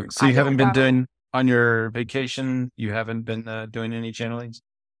 Oh, so you I haven't don't been know. doing on your vacation? You haven't been doing any channelings?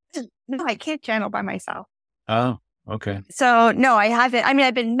 No, I can't channel by myself. Oh, okay. So no, I haven't. I mean,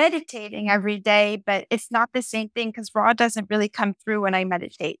 I've been meditating every day, but it's not the same thing because raw doesn't really come through when I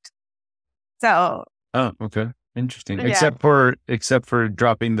meditate. So Oh, okay. Interesting. yeah, Except for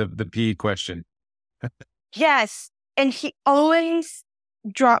dropping the P question. yes. And he always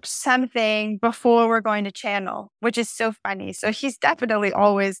drops something before we're going to channel, which is so funny. So he's definitely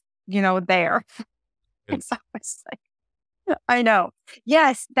always there. Good. It's always like, I know.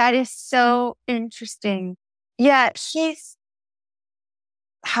 Yes, that is so interesting. Yeah,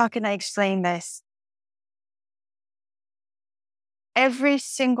 how can I explain this? Every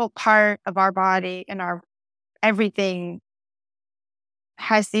single part of our body and our everything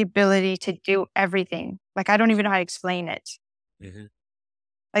has the ability to do everything. Like, I don't even know how to explain it. Mhm.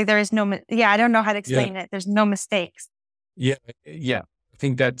 Like, there is no, I don't know how to Yeah. explain it. There's no mistakes. Yeah. Yeah. I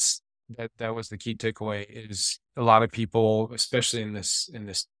think that was the key takeaway is a lot of people, especially in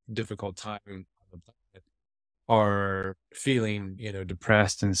this difficult time on the planet, are feeling,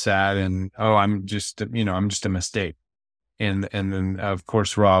 depressed and sad and, oh, I'm just a mistake. And then of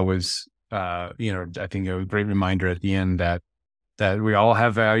course Ra was, I think a great reminder at the end that we all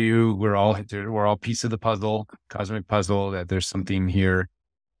have value. We're all piece of the puzzle, cosmic puzzle, that there's something here,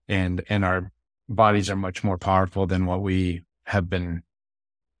 and our bodies are much more powerful than what we have been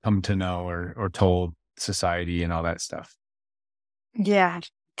come to know or told society and all that stuff. Yeah,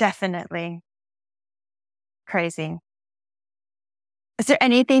 definitely. Crazy. Is there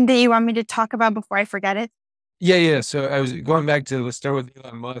anything that you want me to talk about before I forget it? Yeah, yeah. So I was going back to, let's start with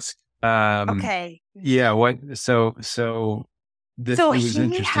Elon Musk. Okay. Yeah, so So it was he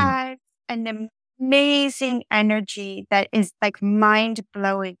interesting. has an amazing energy that is like mind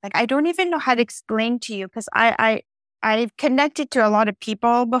blowing. Like, I don't even know how to explain to you because I've connected to a lot of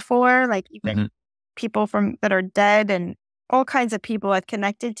people before, like even Hmm. people from that are dead and all kinds of people I've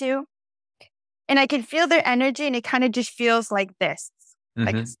connected to. And I can feel their energy and it kind of just feels like Hmm.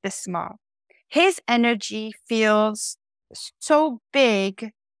 it's this small. His energy feels so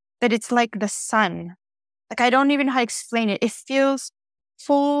big that it's like the sun. Like, I don't even know how to explain it. It feels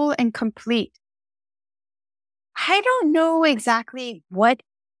full and complete. I don't know exactly what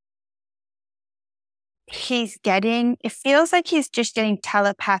he's getting. It feels like he's just getting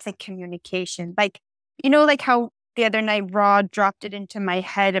telepathic communication. Like, like how the other night Raw dropped it into my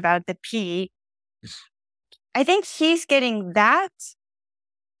head about the pee. I think he's getting that,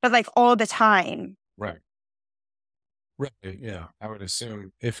 but like all the time. Right. Right. Yeah. I would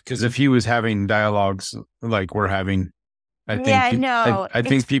assume because if he was having dialogues like we're having, I Yeah, think I know. I It's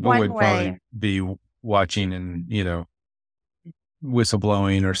think people one would probably way. be watching and,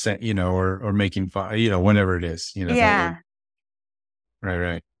 whistleblowing or say, or making fun, whenever it is, that would, Yeah. right,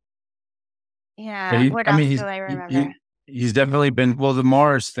 right. But Yeah. What I else mean, do I remember? he's definitely been, well, the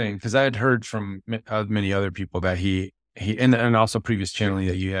Mars thing, because I had heard from many other people that and also previous channeling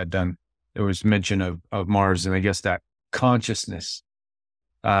that you had done, there was mention of Mars, and I guess that consciousness,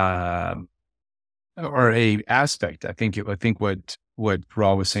 uh, or a aspect. I think what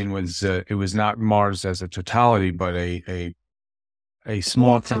Ra was saying was, it was not Mars as a totality, but a Yeah.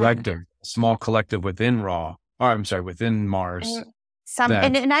 small collective within Ra, or I'm sorry, within Mars And some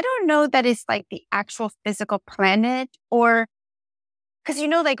that. and I don't know that it's like the actual physical planet or because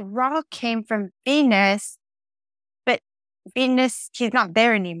like Ra came from Venus, but Venus, he's not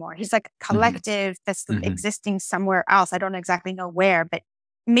there anymore. He's like a Mhm, collective that's mhm. existing somewhere else. I don't exactly know where, but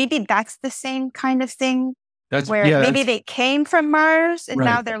maybe that's the same kind of thing That's where yeah, maybe that's they came from Mars and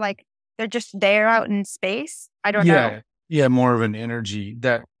now right. they're just there out in space. I don't know. Yeah, yeah, more of an energy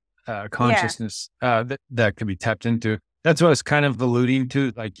that Yeah. consciousness that could be tapped into. That's what I was kind of alluding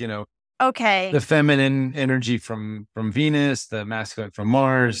to, like, the Okay. feminine energy from Venus, the masculine from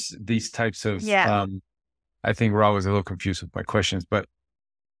Mars, these types of Yeah. I think Ra was a little confused with my questions, but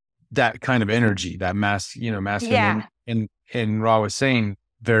that kind of energy, that masculine, Yeah. and Ra was saying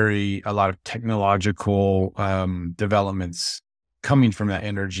a lot of technological developments coming from that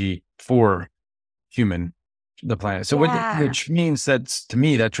energy for human the planet. So Yeah. which means that's, to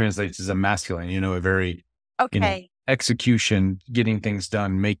me, that translates as a masculine, a very, Okay. execution, getting things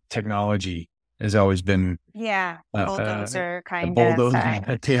done, make technology has always been Yeah. Bulldozer a kind of.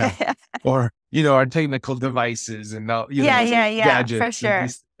 bulldozer, yeah, or our technical devices and all, Yeah, yeah, yeah, for gadgets. sure.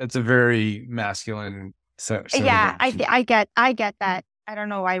 That's a very masculine sort of Yeah, energy. I get that. I don't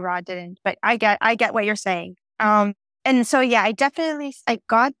know why Rod didn't, but I get what you're saying. And so yeah, I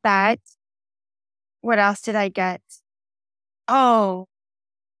got that. What else did I get? Oh,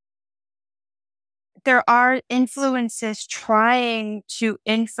 there are influences trying to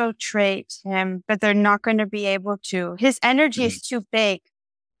infiltrate him, but they're not going to be able to. His energy Mhm. is too big.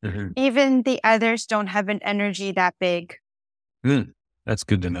 Mhm. Even the others don't have an energy that big. Mm. That's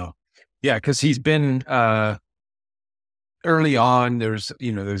good to know. Yeah, because he's been early on. There's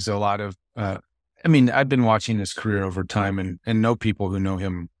a lot of I mean, I've been watching his career over time and know people who know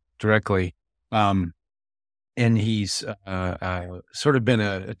him directly. Um, and he's sort of been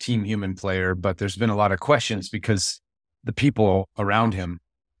a team human player, but there's been a lot of questions because the people around him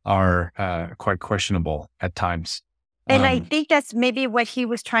are quite questionable at times. And I think that's maybe what he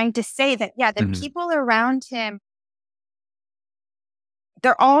was trying to say, that, yeah, the people around him,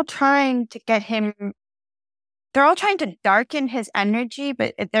 they're all trying to get him, they're all trying to darken his energy,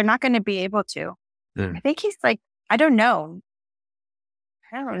 but they're not going to be able to. I think he's like, I don't know.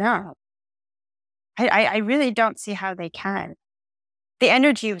 I really don't see how they can. The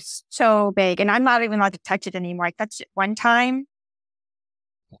energy was so big, and I'm not even allowed to touch it anymore. I touched it one time.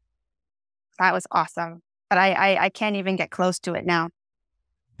 That was awesome. But I can't even get close to it now.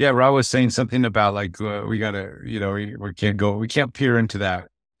 Yeah, Ra was saying something about like we gotta, we can't peer into that.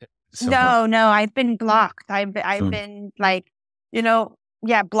 No, I've been blocked. I've been like,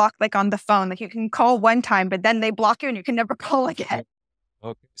 blocked, like on the phone. Like you can call one time, but then they block you and you can never call again.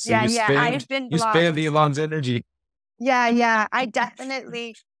 Okay. So I've been you blocked. spam the Elon's energy. Yeah. I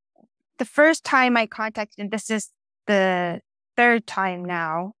definitely, the first time I contacted him, this is the third time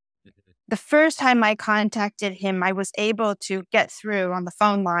now. The first time I contacted him, I was able to get through on the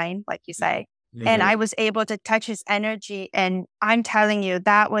phone line, like you say, and I was able to touch his energy. And I'm telling you,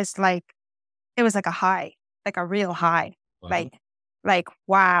 that was like, it was like a high, like a real high. Wow. Like,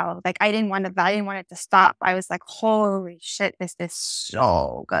 wow. Like I didn't want it to stop. I was like, holy shit, this is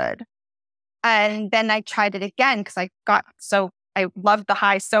so good. And then I tried it again because I loved the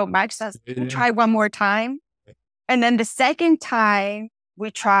high so much. So I was, try one more time. And then the second time we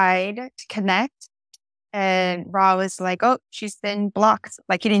tried to connect, and Ra was like, oh, she's been blocked.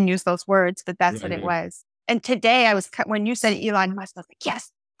 Like he didn't use those words, but that's what it was. And today when you said Elon Musk, I was like,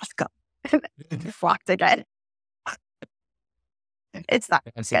 yes, let's go. Blocked again. It's not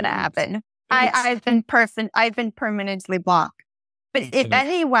going to happen. I've been permanently blocked. But if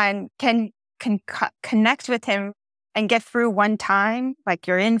anyone can connect with him and get through one time, like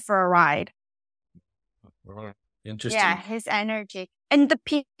you're in for a ride. Interesting. Yeah, his energy. And the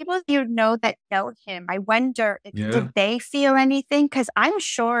people that know him, I wonder if did they feel anything? Because I'm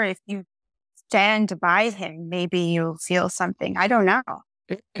sure if you stand by him, maybe you'll feel something. I don't know.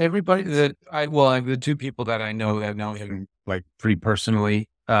 Everybody the two people that I know that know him like pretty personally,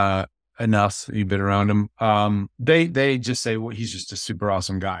 enough, you've been around him. They just say, well, he's just a super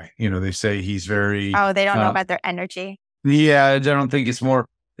awesome guy. They say he's very. Oh, they don't know about their energy. Yeah, I don't think it's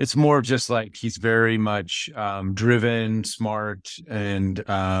more just like he's very much driven, smart, and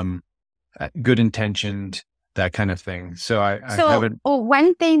good intentioned, that kind of thing. So I haven't.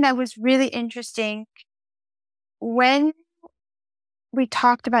 One thing that was really interesting when we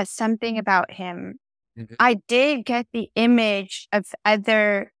talked about something about him, I did get the image of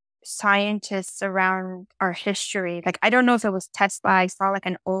other scientists around our history. Like, I don't know if it was Tesla. I saw like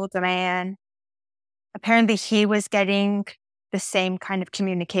an old man. Apparently he was getting the same kind of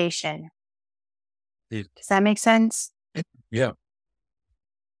communication. Does that make sense? Yeah.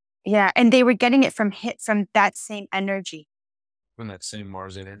 Yeah. And they were getting it from that same energy. From that same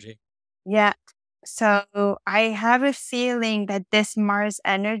Mars energy. Yeah. So I have a feeling that this Mars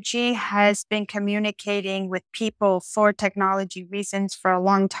energy has been communicating with people for technology reasons for a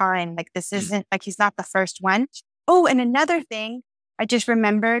long time. Like this isn't like he's not the first one. Oh, and another thing I just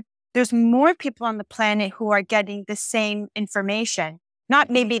remembered, there's more people on the planet who are getting the same information.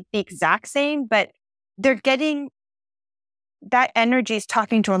 Not maybe the exact same, but they're getting that energy is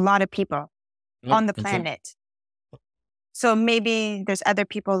talking to a lot of people on the planet. So maybe there's other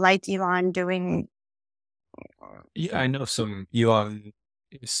people like Elon doing. Yeah, I know some Elon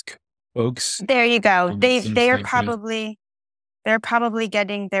folks. There you go. They're probably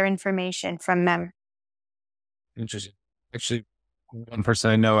getting their information from them. Interesting. Actually, one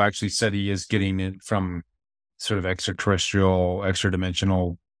person I know actually said he is getting it from sort of extraterrestrial,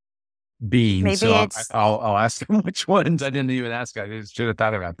 extra-dimensional beings. Maybe so I'll ask them which ones. I didn't even ask. I should have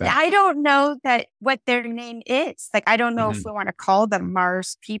thought about that. I don't know what their name is. Like, I don't know if we want to call them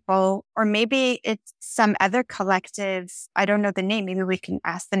Mars people, or maybe it's some other collective. I don't know the name. Maybe we can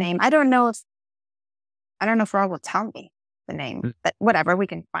ask the name. I don't know if Rob will tell me the name, but whatever, we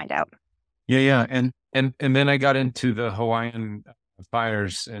can find out. Yeah. And then I got into the Hawaiian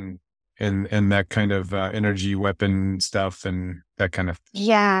fires and that kind of energy weapon stuff and that kind of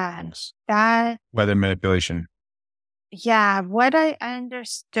that weather manipulation. Yeah, what I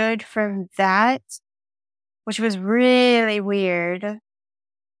understood from that, which was really weird,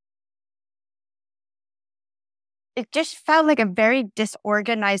 it just felt like a very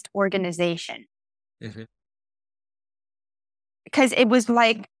disorganized organization. Because it was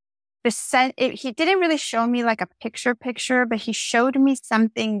like he didn't really show me like a picture, but he showed me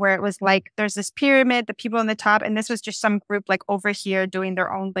something where it was like, there's this pyramid, the people on the top, and this was just some group like over here doing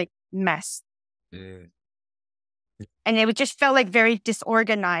their own like mess. And it just felt like very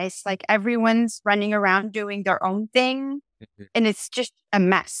disorganized. Like everyone's running around doing their own thing. And it's just a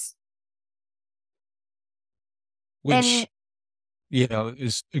mess. Which,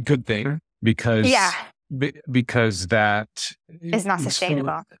 is a good thing because, because that it's not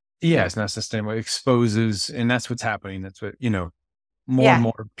sustainable. It's not sustainable. It exposes, and that's what's happening. That's what, more and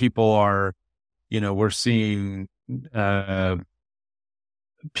more people are, we're seeing,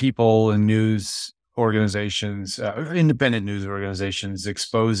 people and news organizations, independent news organizations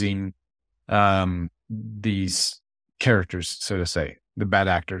exposing, these characters, so to say, the bad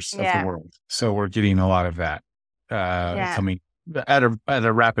actors of the world. So we're getting a lot of that, coming at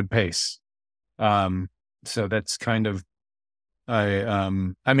a rapid pace. So that's kind of,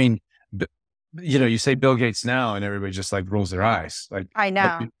 I mean, you say Bill Gates now and everybody just like rolls their eyes. Like, I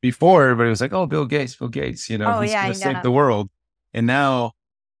know. Before everybody was like, oh, Bill Gates, he's going to save the world. And now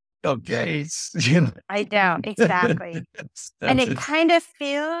Bill Gates, I know, exactly. And it kind of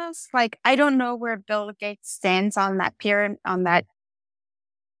feels like, I don't know where Bill Gates stands on that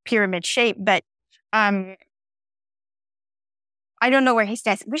pyramid shape, but, I don't know where he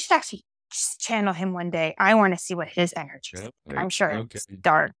stands. We should actually just channel him one day. I want to see what his energy is. I'm sure it's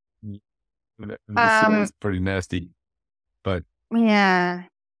dark. It's pretty nasty, but yeah,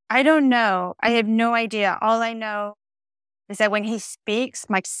 I don't know. I have no idea. All I know is that when he speaks,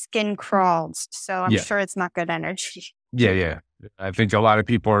 my skin crawls. So I'm sure it's not good energy. Yeah. I think a lot of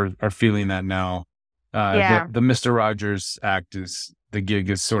people are feeling that now. The Mr. Rogers act the gig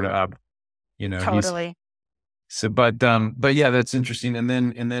is sort of up, Totally. So, but yeah, that's interesting. And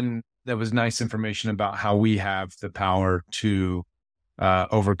then that was nice information about how we have the power to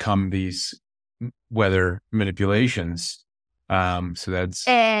overcome these weather manipulations. So that's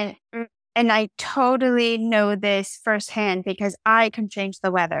and I totally know this firsthand because I can change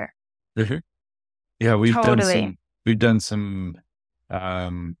the weather. Yeah, we've done some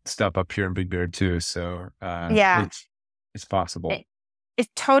stuff up here in Big Bear too. So it's possible. It's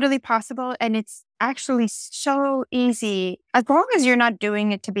totally possible, and it's actually so easy as long as you're not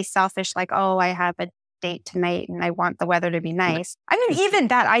doing it to be selfish. Like, oh, I have a date tonight and I want the weather to be nice. I mean, even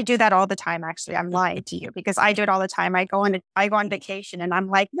that, I do that all the time. Actually, I'm lying to you because I do it all the time. I go on vacation and I'm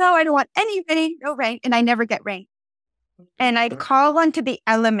like, no, I don't want any rain, no rain, and I never get rain. And I call onto the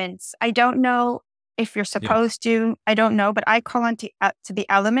elements. I don't know if you're supposed to. I don't know, but I call on to the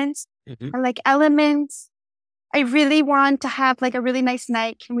elements. I'm like, elements, I really want to have like a really nice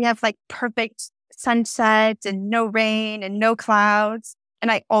night. Can we have like perfect sunsets and no rain and no clouds?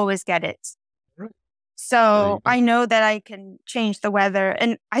 And I always get it. So I know that I can change the weather,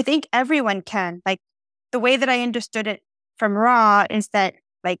 and I think everyone can. Like the way that I understood it from Ra is that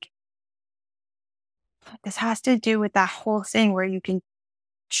like this has to do with that whole thing where you can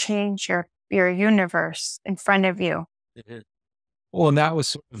change your universe in front of you. Well, and that was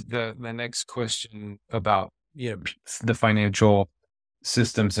sort of the next question about the financial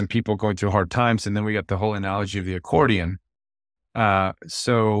systems and people going through hard times, and then we got the whole analogy of the accordion.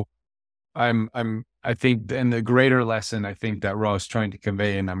 So I think, and the greater lesson I think that Ra is trying to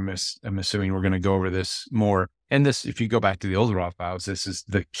convey, and I'm assuming we're going to go over this more. And this, if you go back to the old Ra files, this is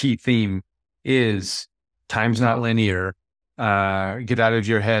the key theme: is time's not linear. Get out of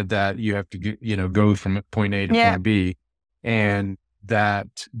your head that you have to go from point A to point B, and that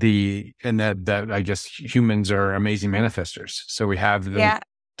I guess humans are amazing manifestors. So we have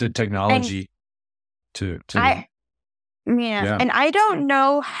the technology and I don't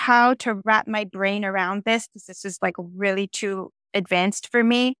know how to wrap my brain around this because this is like really too advanced for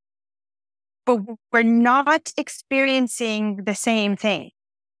me. But we're not experiencing the same thing.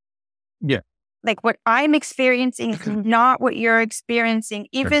 Yeah. Like what I'm experiencing is not what you're experiencing,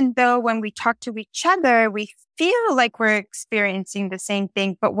 even though when we talk to each other, we feel like we're experiencing the same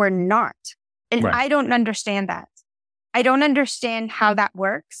thing, but we're not. And I don't understand that. I don't understand how that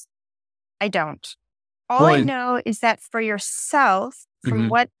works. I don't. All I know is that for yourself, from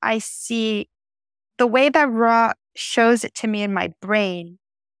what I see, the way that Ra shows it to me in my brain,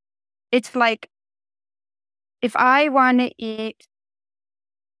 it's like if I want to eat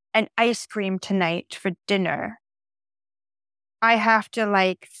an ice cream tonight for dinner, I have to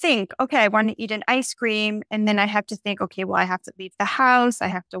like think, okay, I want to eat an ice cream. And then I have to think, okay, well, I have to leave the house. I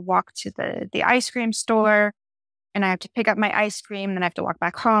have to walk to the ice cream store and I have to pick up my ice cream. Then I have to walk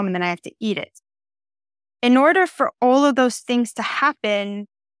back home and then I have to eat it. In order for all of those things to happen,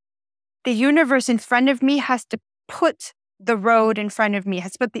 the universe in front of me has to put the road in front of me,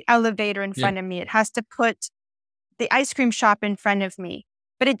 has to put the elevator in front of me. It has to put the ice cream shop in front of me.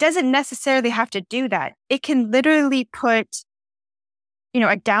 But it doesn't necessarily have to do that. It can literally put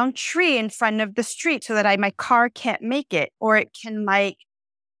a downed tree in front of the street so that my car can't make it, or it can I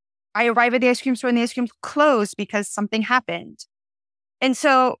arrive at the ice cream store and the ice cream's closed because something happened. And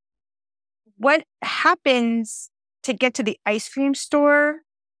so what happens to get to the ice cream store,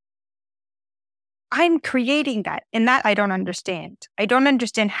 I'm creating that. And that I don't understand. I don't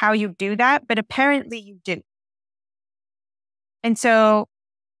understand how you do that, but apparently you do. And so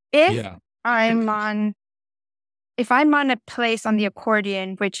if I'm on a place on the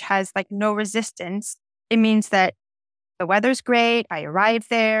accordion which has no resistance, it means that the weather's great. I arrive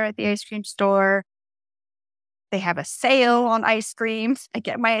there at the ice cream store. They have a sale on ice cream. I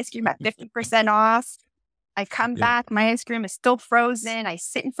get my ice cream at 50% off. I come back, my ice cream is still frozen. I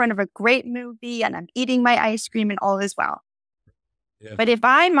sit in front of a great movie and I'm eating my ice cream and all is well. Yeah. But if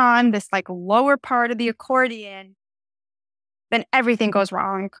I'm on this lower part of the accordion, then everything goes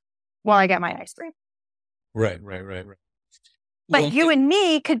wrong while I get my ice cream. Right. But you and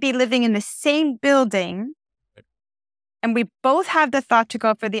me could be living in the same building and we both have the thought to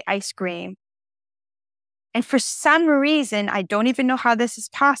go for the ice cream. And for some reason, I don't even know how this is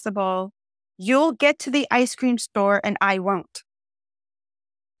possible, you'll get to the ice cream store and I won't.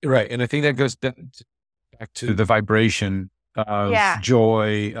 Right. And I think that goes back to the vibration of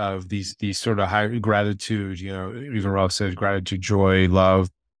joy, of these sort of high gratitude, even Ralph said gratitude, joy, love,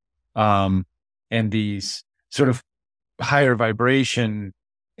 and these sort of higher vibration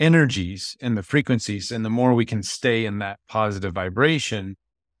energies and the frequencies. And the more we can stay in that positive vibration,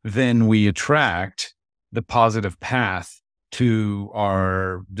 then we attract the positive path to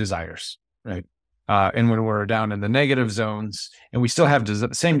our desires. Right. And when we're down in the negative zones and we still have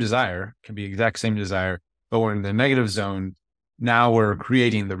the same desire, can be exact same desire, but we're in the negative zone, now we're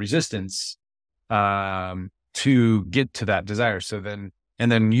creating the resistance to get to that desire. So then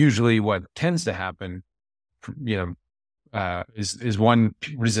usually what tends to happen, is one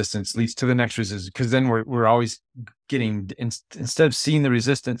resistance leads to the next resistance, because then we're always getting, instead of seeing the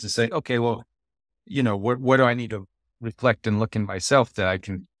resistance and saying, okay, well, what do I need to reflect and look in myself that I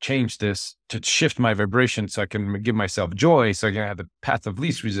can change this to shift my vibration so I can give myself joy, so I can have the path of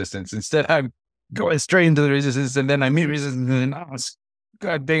least resistance. Instead, I'm going straight into the resistance, and then I meet resistance, and then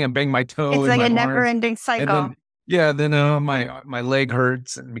God dang, I bang my toe. It's like a never-ending cycle. Then my leg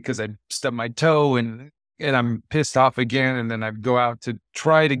hurts because I stubbed my toe, and I'm pissed off again, and then I go out to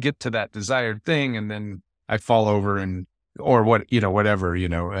try to get to that desired thing, and then I fall over or whatever,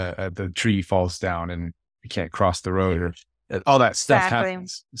 the tree falls down and you can't cross the road, or all that stuff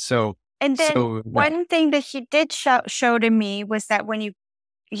happens. So, and then one thing that he did show to me was that he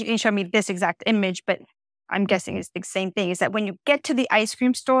didn't show me this exact image, but I'm guessing it's the same thing, is that when you get to the ice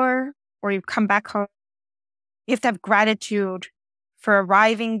cream store or you come back home, you have to have gratitude for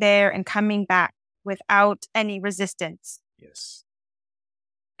arriving there and coming back without any resistance. Yes.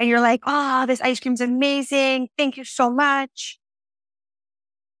 And you're like, oh, this ice cream's amazing. Thank you so much.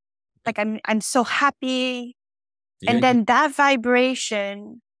 I'm so happy. Yeah. And then that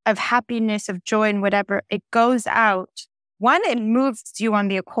vibration of happiness, of joy and whatever, it goes out. One, it moves you on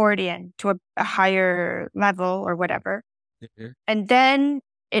the accordion to a higher level or whatever. Mm-hmm. And then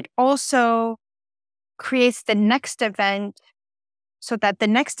it also creates the next event so that the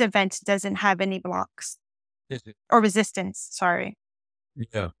next event doesn't have any blocks or resistance. Sorry.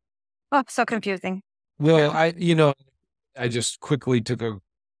 Yeah. Oh, so confusing. Well, I just quickly took a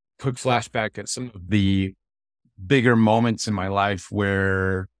quick flashback at some of the bigger moments in my life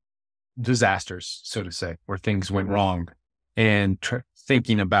where disasters, so to say, where things went wrong, and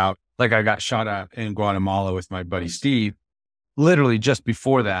thinking about, I got shot at in Guatemala with my buddy Steve. Literally just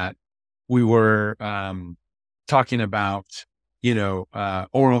before that, we were talking about,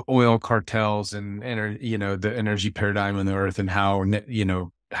 oil cartels and the energy paradigm on the earth, and how,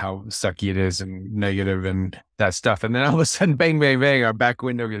 how sucky it is and negative and that stuff. And then all of a sudden, bang, bang, bang, our back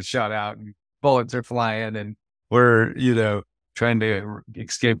window gets shot out and bullets are flying, and we're, trying to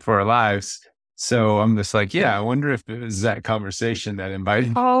escape for our lives. So I'm just like, I wonder if it was that conversation that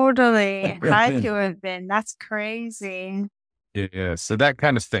invited. Totally. Had to have been. That's crazy. Yeah. So that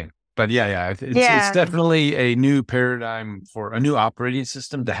kind of thing. But it's definitely a new paradigm, for a new operating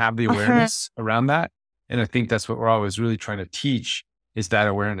system, to have the awareness around that. And I think that's what we're always really trying to teach, is that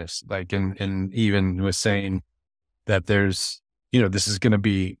awareness. And even was saying that there's, this is going to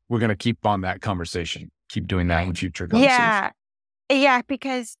be, we're going to keep on that conversation, keep doing that in future conversations. Yeah,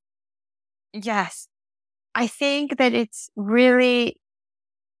 because yes, I think that it's really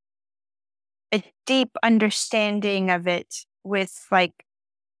a deep understanding of it with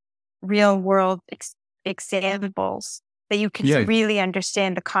real world examples that you can really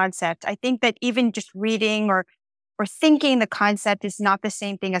understand the concept. I think that even just reading or or thinking the concept is not the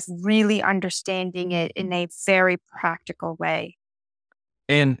same thing as really understanding it in a very practical way.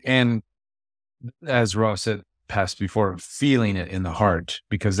 And as Ross said past before, feeling it in the heart,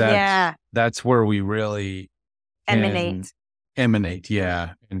 because that's where we really emanate,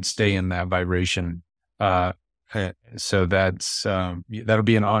 yeah, and stay in that vibration. So that's that'll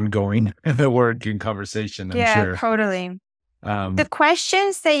be an ongoing working conversation, I'm sure. Yeah, totally. The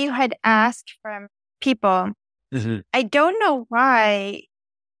questions that you had asked from people, I don't know why,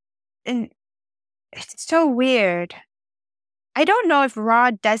 and it's so weird. I don't know if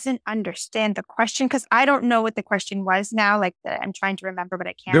Rod doesn't understand the question, because I don't know what the question was now. Like I'm trying to remember, but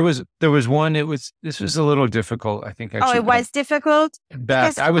I can't. There was one. This was a little difficult, I think. Actually, it was difficult.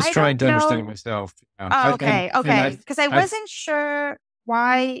 I was trying to understand it myself. Oh, okay. Because I wasn't sure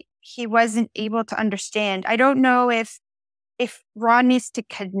why he wasn't able to understand. I don't know if Rod needs to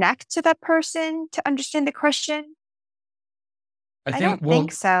connect to that person to understand the question. I don't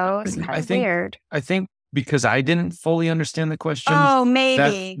think so. It's kind of weird. I think because I didn't fully understand the question. Oh,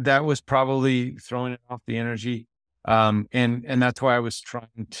 maybe. That was probably throwing it off the energy. And that's why I was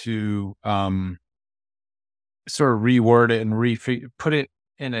trying to sort of reword it and put it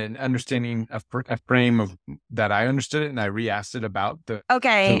in an understanding, a frame of that I understood it, and I re-asked it about the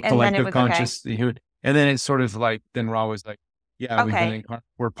collective consciousness. And then it's sort of like, then Ra was like, yeah,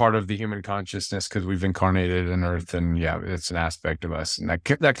 we're part of the human consciousness because we've incarnated in Earth, and it's an aspect of us, and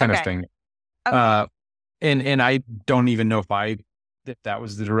that kind of thing. Okay. And I don't even know if that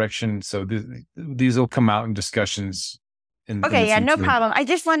was the direction. So these will come out in discussions. No problem. I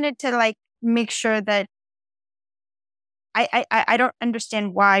just wanted to make sure that I don't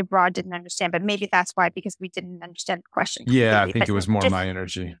understand why Rod didn't understand, but maybe that's why, because we didn't understand the question. Yeah, I think it was more my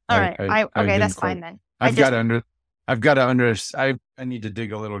energy. All right. That's fine then. I need to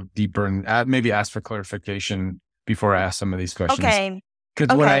dig a little deeper and maybe ask for clarification before I ask some of these questions. Okay.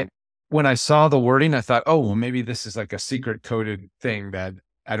 Because when I saw the wording, I thought, oh, well, maybe this is like a secret coded thing that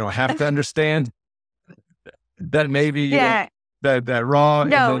I don't have to understand. That maybe that Raw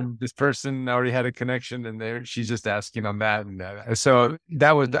and then this person already had a connection, and she's just asking on that, and so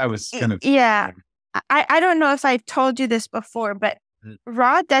I was kind of I don't know if I've told you this before, but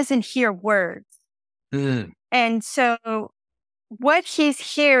Raw doesn't hear words, and so what he's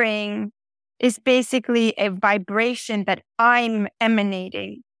hearing is basically a vibration that I'm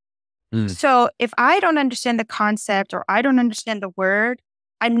emanating. So if I don't understand the concept or I don't understand the word,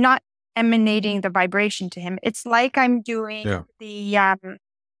 I'm not emanating the vibration to him. It's like I'm doing the,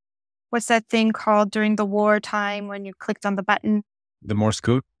 what's that thing called during the wartime when you clicked on the button? The Morse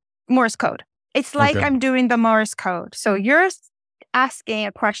code? Morse code. It's like I'm doing the Morse code. So you're asking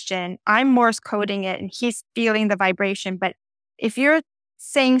a question, I'm Morse coding it, and he's feeling the vibration. But if you're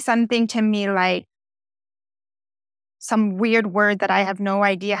saying something to me like some weird word that I have no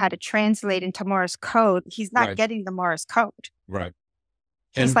idea how to translate into Morse code, he's not getting the Morse code. Right.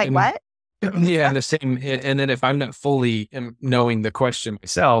 He's what? Yeah, the same. And then if I'm not fully knowing the question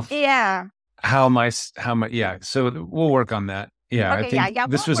myself, how am I? So we'll work on that. Yeah, okay, I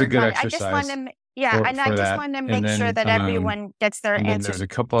think this was a good exercise. I just want to make sure that everyone gets their answers. There's a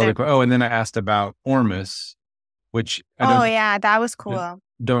couple other. And then I asked about Ormus, which that was cool.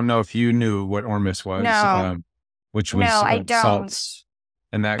 Don't know if you knew what Ormus was. No. Which was I don't. Salts.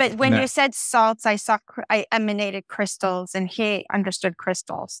 But when you said salts, I emanated crystals, and he understood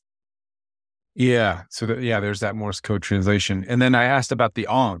crystals. Yeah. So there's that Morse code translation. And then I asked about the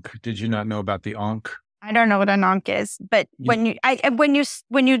Ankh. Did you not know about the Ankh? I don't know what an Ankh is, but when you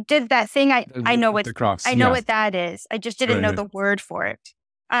did that thing, I know what what that is. I just didn't know the word for it.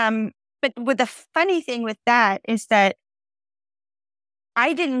 But the funny thing with that is that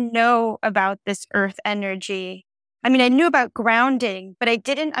I didn't know about this earth energy. I mean, I knew about grounding, but I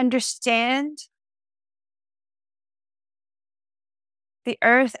didn't understand the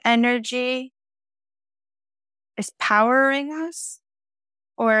earth energy is powering us,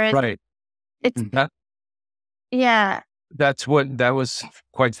 or that was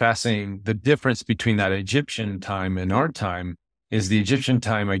quite fascinating. The difference between that Egyptian time and our time is the Egyptian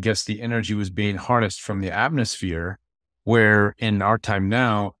time, I guess the energy was being harnessed from the atmosphere, where in our time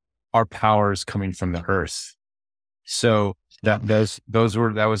now, our power is coming from the earth. So that was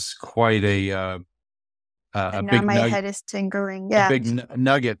quite a big my head is tingling. Yeah, a big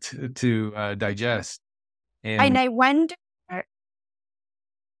nugget to digest. And I wonder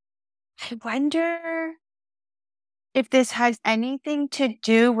if this has anything to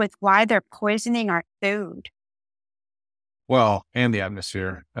do with why they're poisoning our food. Well, and the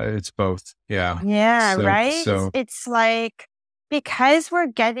atmosphere. It's both. Yeah. Yeah. Right. So it's like, because we're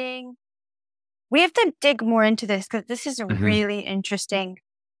getting We have to dig more into this because this is really interesting.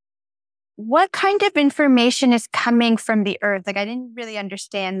 What kind of information is coming from the earth? Like, I didn't really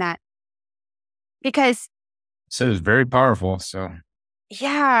understand that. Because So it's very powerful. So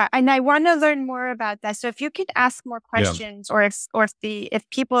yeah, and I want to learn more about that. So if you could ask more questions, or if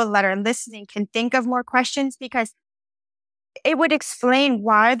people that are listening can think of more questions, because it would explain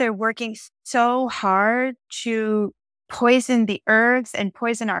why they're working so hard to poison the earth and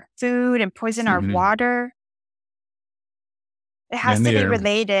poison our food and poison our water. It has to be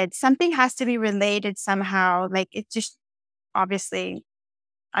related. Something has to be related somehow. Like, it just, obviously,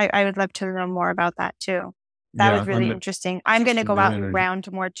 I would love to learn more about that too. That was really interesting. I'm going to go out and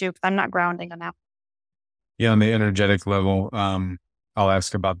ground more too, because I'm not grounding enough. Yeah, on the energetic level, I'll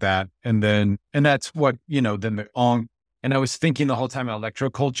ask about that. And that's what, then the Ong. And I was thinking the whole time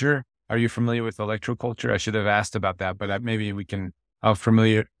electroculture. Are you familiar with electroculture? I should have asked about that, but maybe we can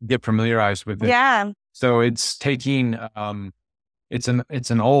get familiarized with it. Yeah. So it's taking, it's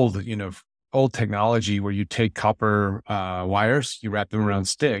an old, old technology where you take copper wires, you wrap them around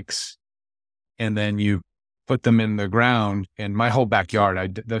sticks, and then you put them in the ground. And my whole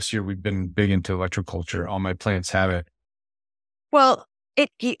backyard, this year we've been big into electroculture. All my plants have it. Well,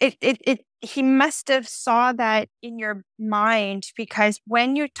 he must have saw that in your mind, because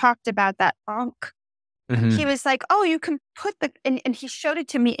when you talked about that Ankh, he was like, oh, you can put and he showed it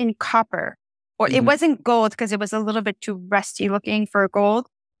to me in copper, or it wasn't gold because it was a little bit too rusty looking for gold.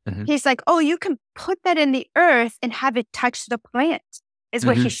 He's like, oh, you can put that in the earth and have it touch the plant, is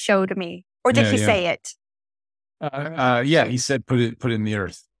what he showed me. Or did he say it? Yeah, he said put it in the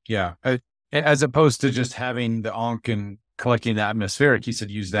earth. Yeah. As opposed to just having the Ankh and collecting the atmospheric, he said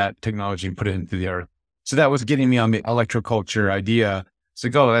use that technology and put it into the earth. So that was getting me on the electroculture idea. So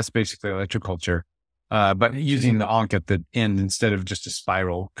that's basically electroculture. But using the Ankh at the end instead of just a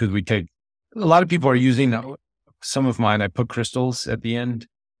spiral, because a lot of people are using some of mine. I put crystals at the end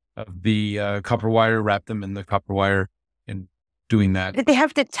of the copper wire, wrap them in the copper wire, and doing that. Did they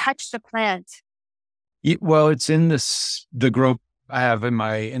have to touch the plant? Well, it's in the grow I have in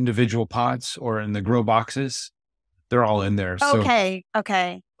my individual pots or in the grow boxes. They're all in there. Okay.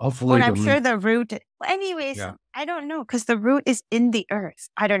 Hopefully, well, I'm sure the root. Well, anyways, I don't know, because the root is in the earth.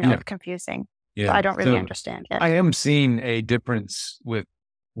 I don't know. It's confusing. Yeah, so I don't really understand it. I am seeing a difference with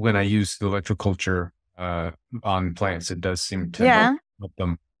when I use the electroculture on plants. It does seem to help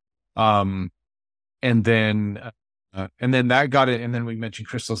them. And then that got it. And then we mentioned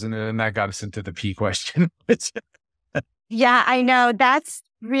crystals, and then that got us into the P question. Yeah, I know. That's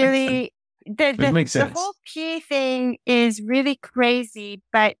really, it makes sense. The whole P thing is really crazy,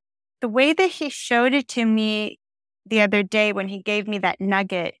 but the way that he showed it to me the other day when he gave me that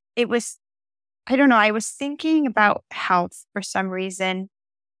nugget, it was, I don't know, I was thinking about health for some reason.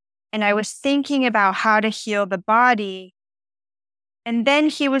 And I was thinking about how to heal the body. And then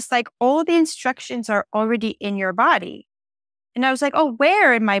he was like, all the instructions are already in your body. And I was like, oh,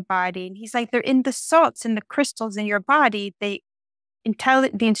 where in my body? And he's like, they're in the salts and the crystals in your body. The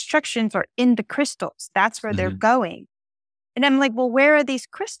instructions are in the crystals. That's where they're going. And I'm like, well, where are these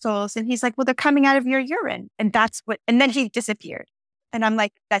crystals? And he's like, well, they're coming out of your urine. And then he disappeared. And I'm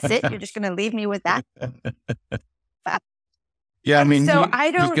like, that's it? You're just going to leave me with that? Yeah, I mean, so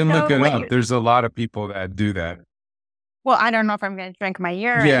I don't you can look it up. There's a lot of people that do that. Well, I don't know if I'm going to drink my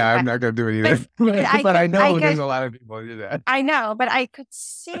urine. Yeah, I'm not going to do it either. But I know there's a lot of people who do that. I know, but I could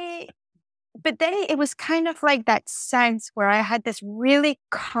see. But then it was kind of like that sense where I had this really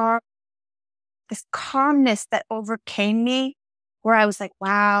calmness that overcame me, where I was like,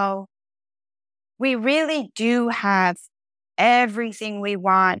 wow, we really do have everything we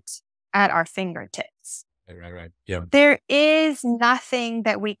want at our fingertips. Right. Yeah. There is nothing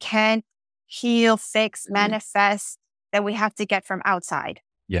that we can't heal, fix, manifest that we have to get from outside.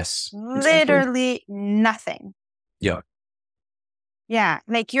 Yes. Literally nothing. Yeah. Yeah.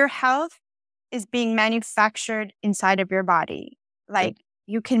 Like, your health is being manufactured inside of your body. Like,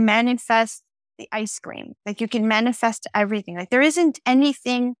 you can manifest the ice cream. Like, you can manifest everything. Like, there isn't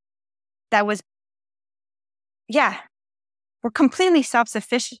anything that was, we're completely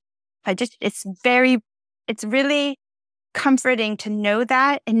self-sufficient. It's really comforting to know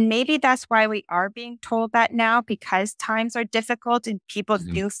that. And maybe that's why we are being told that now, because times are difficult and people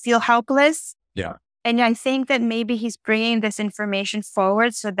do feel helpless. Yeah. And I think that maybe he's bringing this information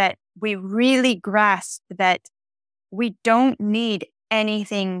forward so that we really grasp that we don't need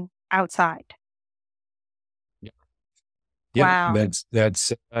anything outside. Yeah. Wow.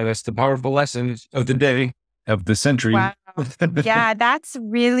 That's the powerful lesson of the day, of the century. Wow. Yeah, that's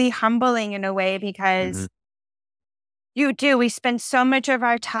really humbling in a way, because You do. We spend so much of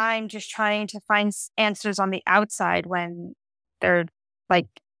our time just trying to find answers on the outside when they're like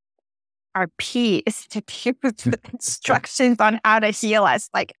our pee is to give the instructions on how to heal us.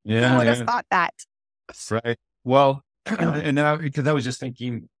 Like, who would have thought that? That's right. Well, and now because I was just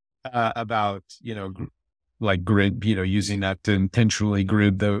thinking about, like grid, using that to intentionally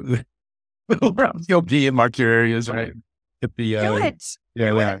grid the you'll be and mark your areas, right? If the Do it. yeah,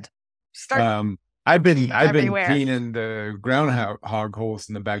 Do yeah. it. Start I've been everywhere. peeing in the groundhog holes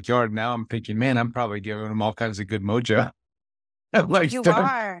in the backyard. Now I'm thinking, man, I'm probably giving them all kinds of good mojo. I'm like, You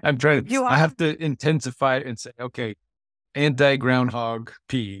are. I'm trying to. You I are. have to intensify it and say, okay, anti-groundhog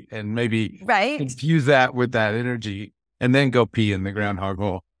pee, and maybe Right? infuse that with that energy, and then go pee in the groundhog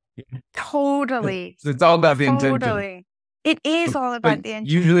hole. Totally. It's all about the intention. Totally. It is all about But the intention.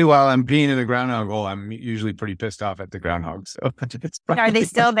 usually, while I'm peeing in the groundhog hole, I'm usually pretty pissed off at the groundhog. So it's Are they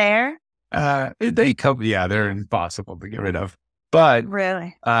still there? they come. Yeah, they're impossible to get rid of. But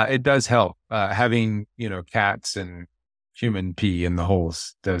Really? it does help having cats and human pee in the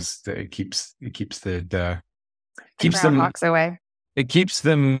holes. It keeps them Groundhogs away. It keeps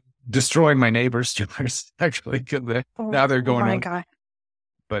them destroying my neighbors' tumors actually, because now they're going Oh my on. God.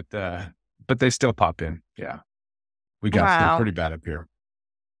 But they still pop in. Yeah, we got they're pretty bad up here.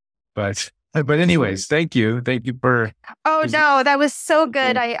 But anyways, thank you for. Oh no, that was so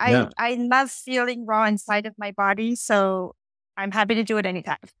good. I love feeling raw inside of my body, so I'm happy to do it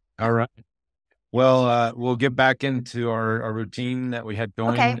anytime. All right. Well, we'll get back into our routine that we had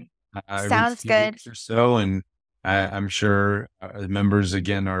going. Okay. Sounds good. Or so, and I'm sure the members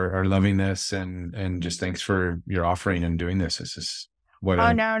again are loving this, and just thanks for your offering and doing this. This is what.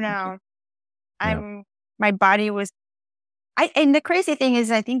 Oh no. My body was. And the crazy thing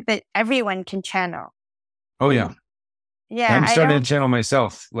is, I think that everyone can channel. Oh yeah. Yeah. I'm starting to channel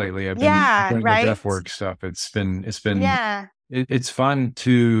myself lately. I've been doing the breath work stuff. It's been it's fun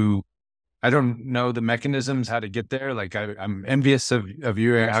to. I don't know the mechanisms how to get there. Like I'm envious of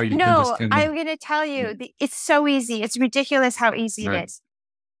you how you. No, I'm going to tell you, it's so easy. It's ridiculous how easy it is.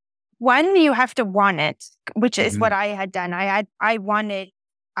 One, you have to want it, which is what I had done. I wanted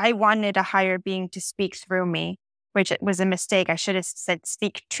a higher being to speak through me, which was a mistake. I should have said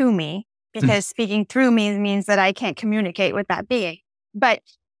speak to me, because speaking through me means that I can't communicate with that being. But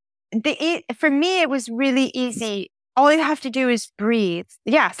for me, it was really easy. All you have to do is breathe.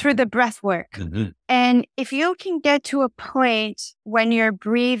 Yeah, through the breath work. And if you can get to a point when you're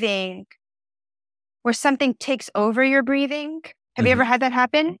breathing where something takes over your breathing, have you ever had that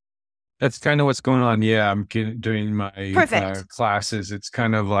happen? That's kind of what's going on. Yeah, I'm doing my classes. It's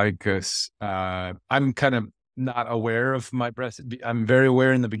kind of like I'm kind of not aware of my breath. I'm very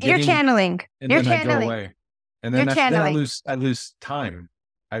aware in the beginning. You're channeling. And You're then channeling. I go away. And then I lose time.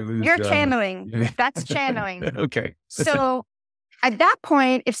 You're channeling. That's channeling. Okay. So at that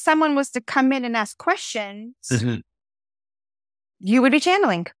point, if someone was to come in and ask questions, you would be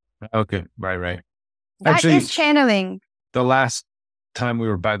channeling. Okay. Right. That is channeling. The last time we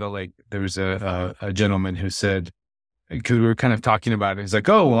were by the lake, there was a gentleman who said, because we were kind of talking about it, he's like,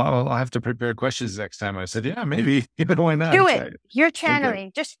 "Oh, well, I'll have to prepare questions next time." I said, "Yeah, maybe. Why not? Do it. You're channeling.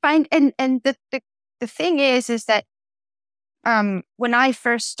 Okay. Just find and the thing is that when I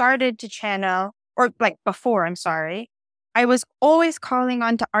first started to channel, or like before, I was always calling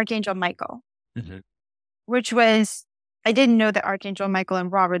on to Archangel Michael, which was, I didn't know that Archangel Michael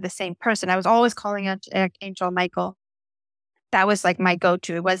and Ra were the same person. I was always calling on to Archangel Michael. That was like my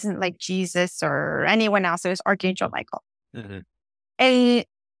go-to. It wasn't like Jesus or anyone else. It was Archangel Michael. And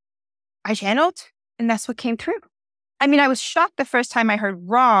I channeled, and that's what came through. I mean, I was shocked the first time I heard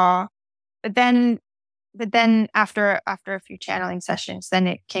Ra, but then after a few channeling sessions, then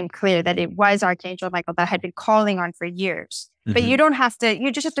it came clear that it was Archangel Michael that I had been calling on for years. But you don't have to,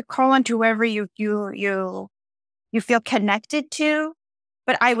 you just have to call on to whoever you feel connected to.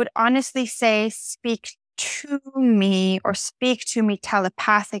 But I would honestly say speak to me or speak to me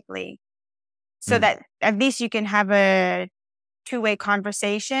telepathically, so that at least you can have a two-way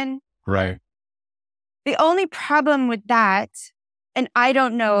conversation. Right. The only problem with that, and I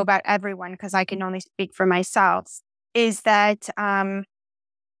don't know about everyone because I can only speak for myself, is that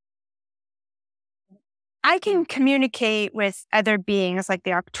I can communicate with other beings like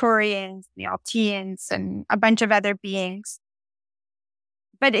the Arcturians, the Altians, and a bunch of other beings.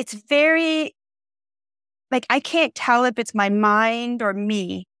 But it's very, like, I can't tell if it's my mind or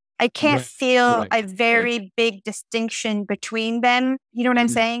me. I can't feel a very big distinction between them. You know what I'm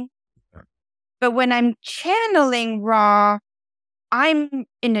saying? But when I'm channeling Ra, I'm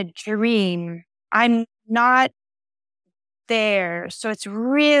in a dream. I'm not there. So it's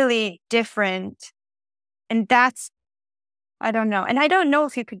really different. And that's I don't know. And I don't know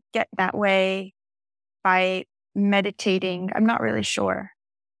if you could get that way by meditating. I'm not really sure.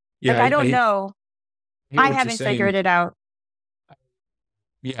 Yeah, Like, I don't know. hear I what you're haven't saying. figured it out.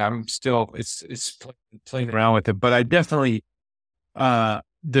 Yeah, I'm still it's playing around with it, but I definitely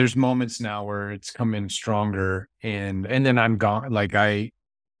there's moments now where it's come in stronger, and then I'm gone. Like I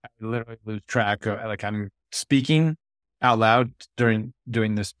literally lose track of, like, I'm speaking out loud during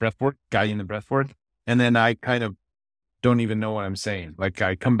doing this breath work, guiding the breath work, and then I kind of don't even know what I'm saying. Like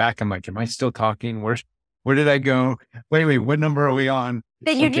I come back, I'm like, am I still talking? Where did I go? Wait, what number are we on?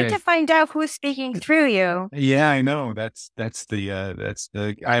 Then you need Okay. to find out who's speaking through you. Yeah, I know. That's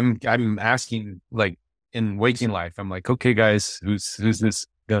the I'm asking, like, in waking life. I'm like, okay, guys, who's this?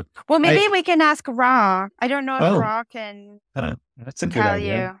 Well, maybe we can ask Ra. I don't know if Oh. Ra can That's a good tell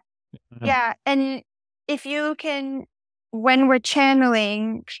idea. you. Yeah. And if you can, when we're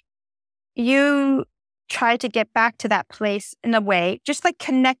channeling, you try to get back to that place in a way, just like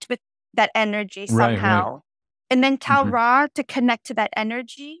connect with that energy Right. somehow. And then tell Mhm. Ra to connect to that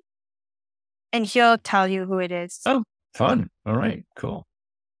energy, and he'll tell you who it is. Oh, fun. All right, cool.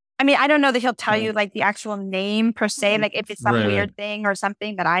 I mean, I don't know that he'll tell you like the actual name per se, like if it's some Right, weird right. thing or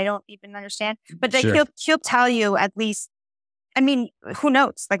something that I don't even understand. But like Sure. he'll tell you at least. I mean, who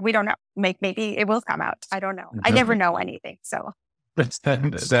knows? Like we don't know. Maybe it will come out. I don't know. I never know anything. So That's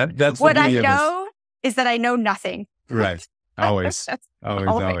the what I beauty of this. know is that I know nothing. Right. Always. That's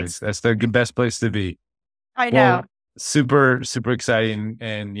Always. That's the best place to be. I know. Well, super exciting,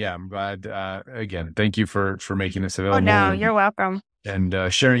 and yeah, I'm glad. Again, thank you for making this available. Oh no, you're welcome. And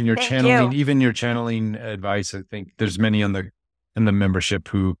sharing your Thank channeling, you. even your channeling advice. I think there's many in the membership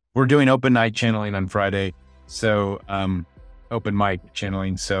who we're doing open night channeling on Friday, so open mic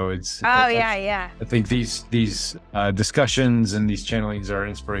channeling. So it's Yeah. I think these discussions and these channelings are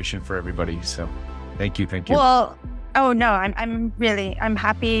inspiration for everybody. So thank you. Well, oh no, I'm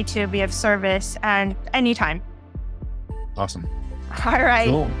happy to be of service, and anytime. Awesome. All right.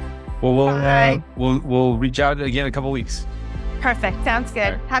 Cool. Well, Bye. we'll reach out again in a couple weeks. Perfect. Sounds good.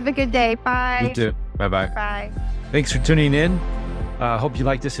 All right. Have a good day. Bye. You too. Bye-bye. Bye. Thanks for tuning in. Hope you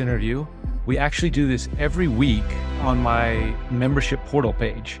liked this interview. We actually do this every week on my membership portal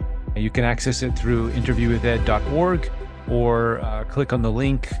page. And you can access it through interviewwithed.org, or click on the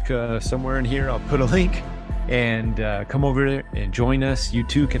link somewhere in here. I'll put a link, and come over there and join us. You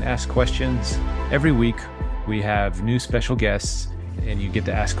too can ask questions. Every week we have new special guests, and you get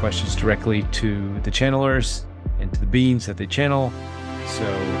to ask questions directly to the channelers and to the beings that they channel.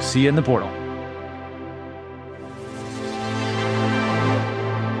 So see you in the portal.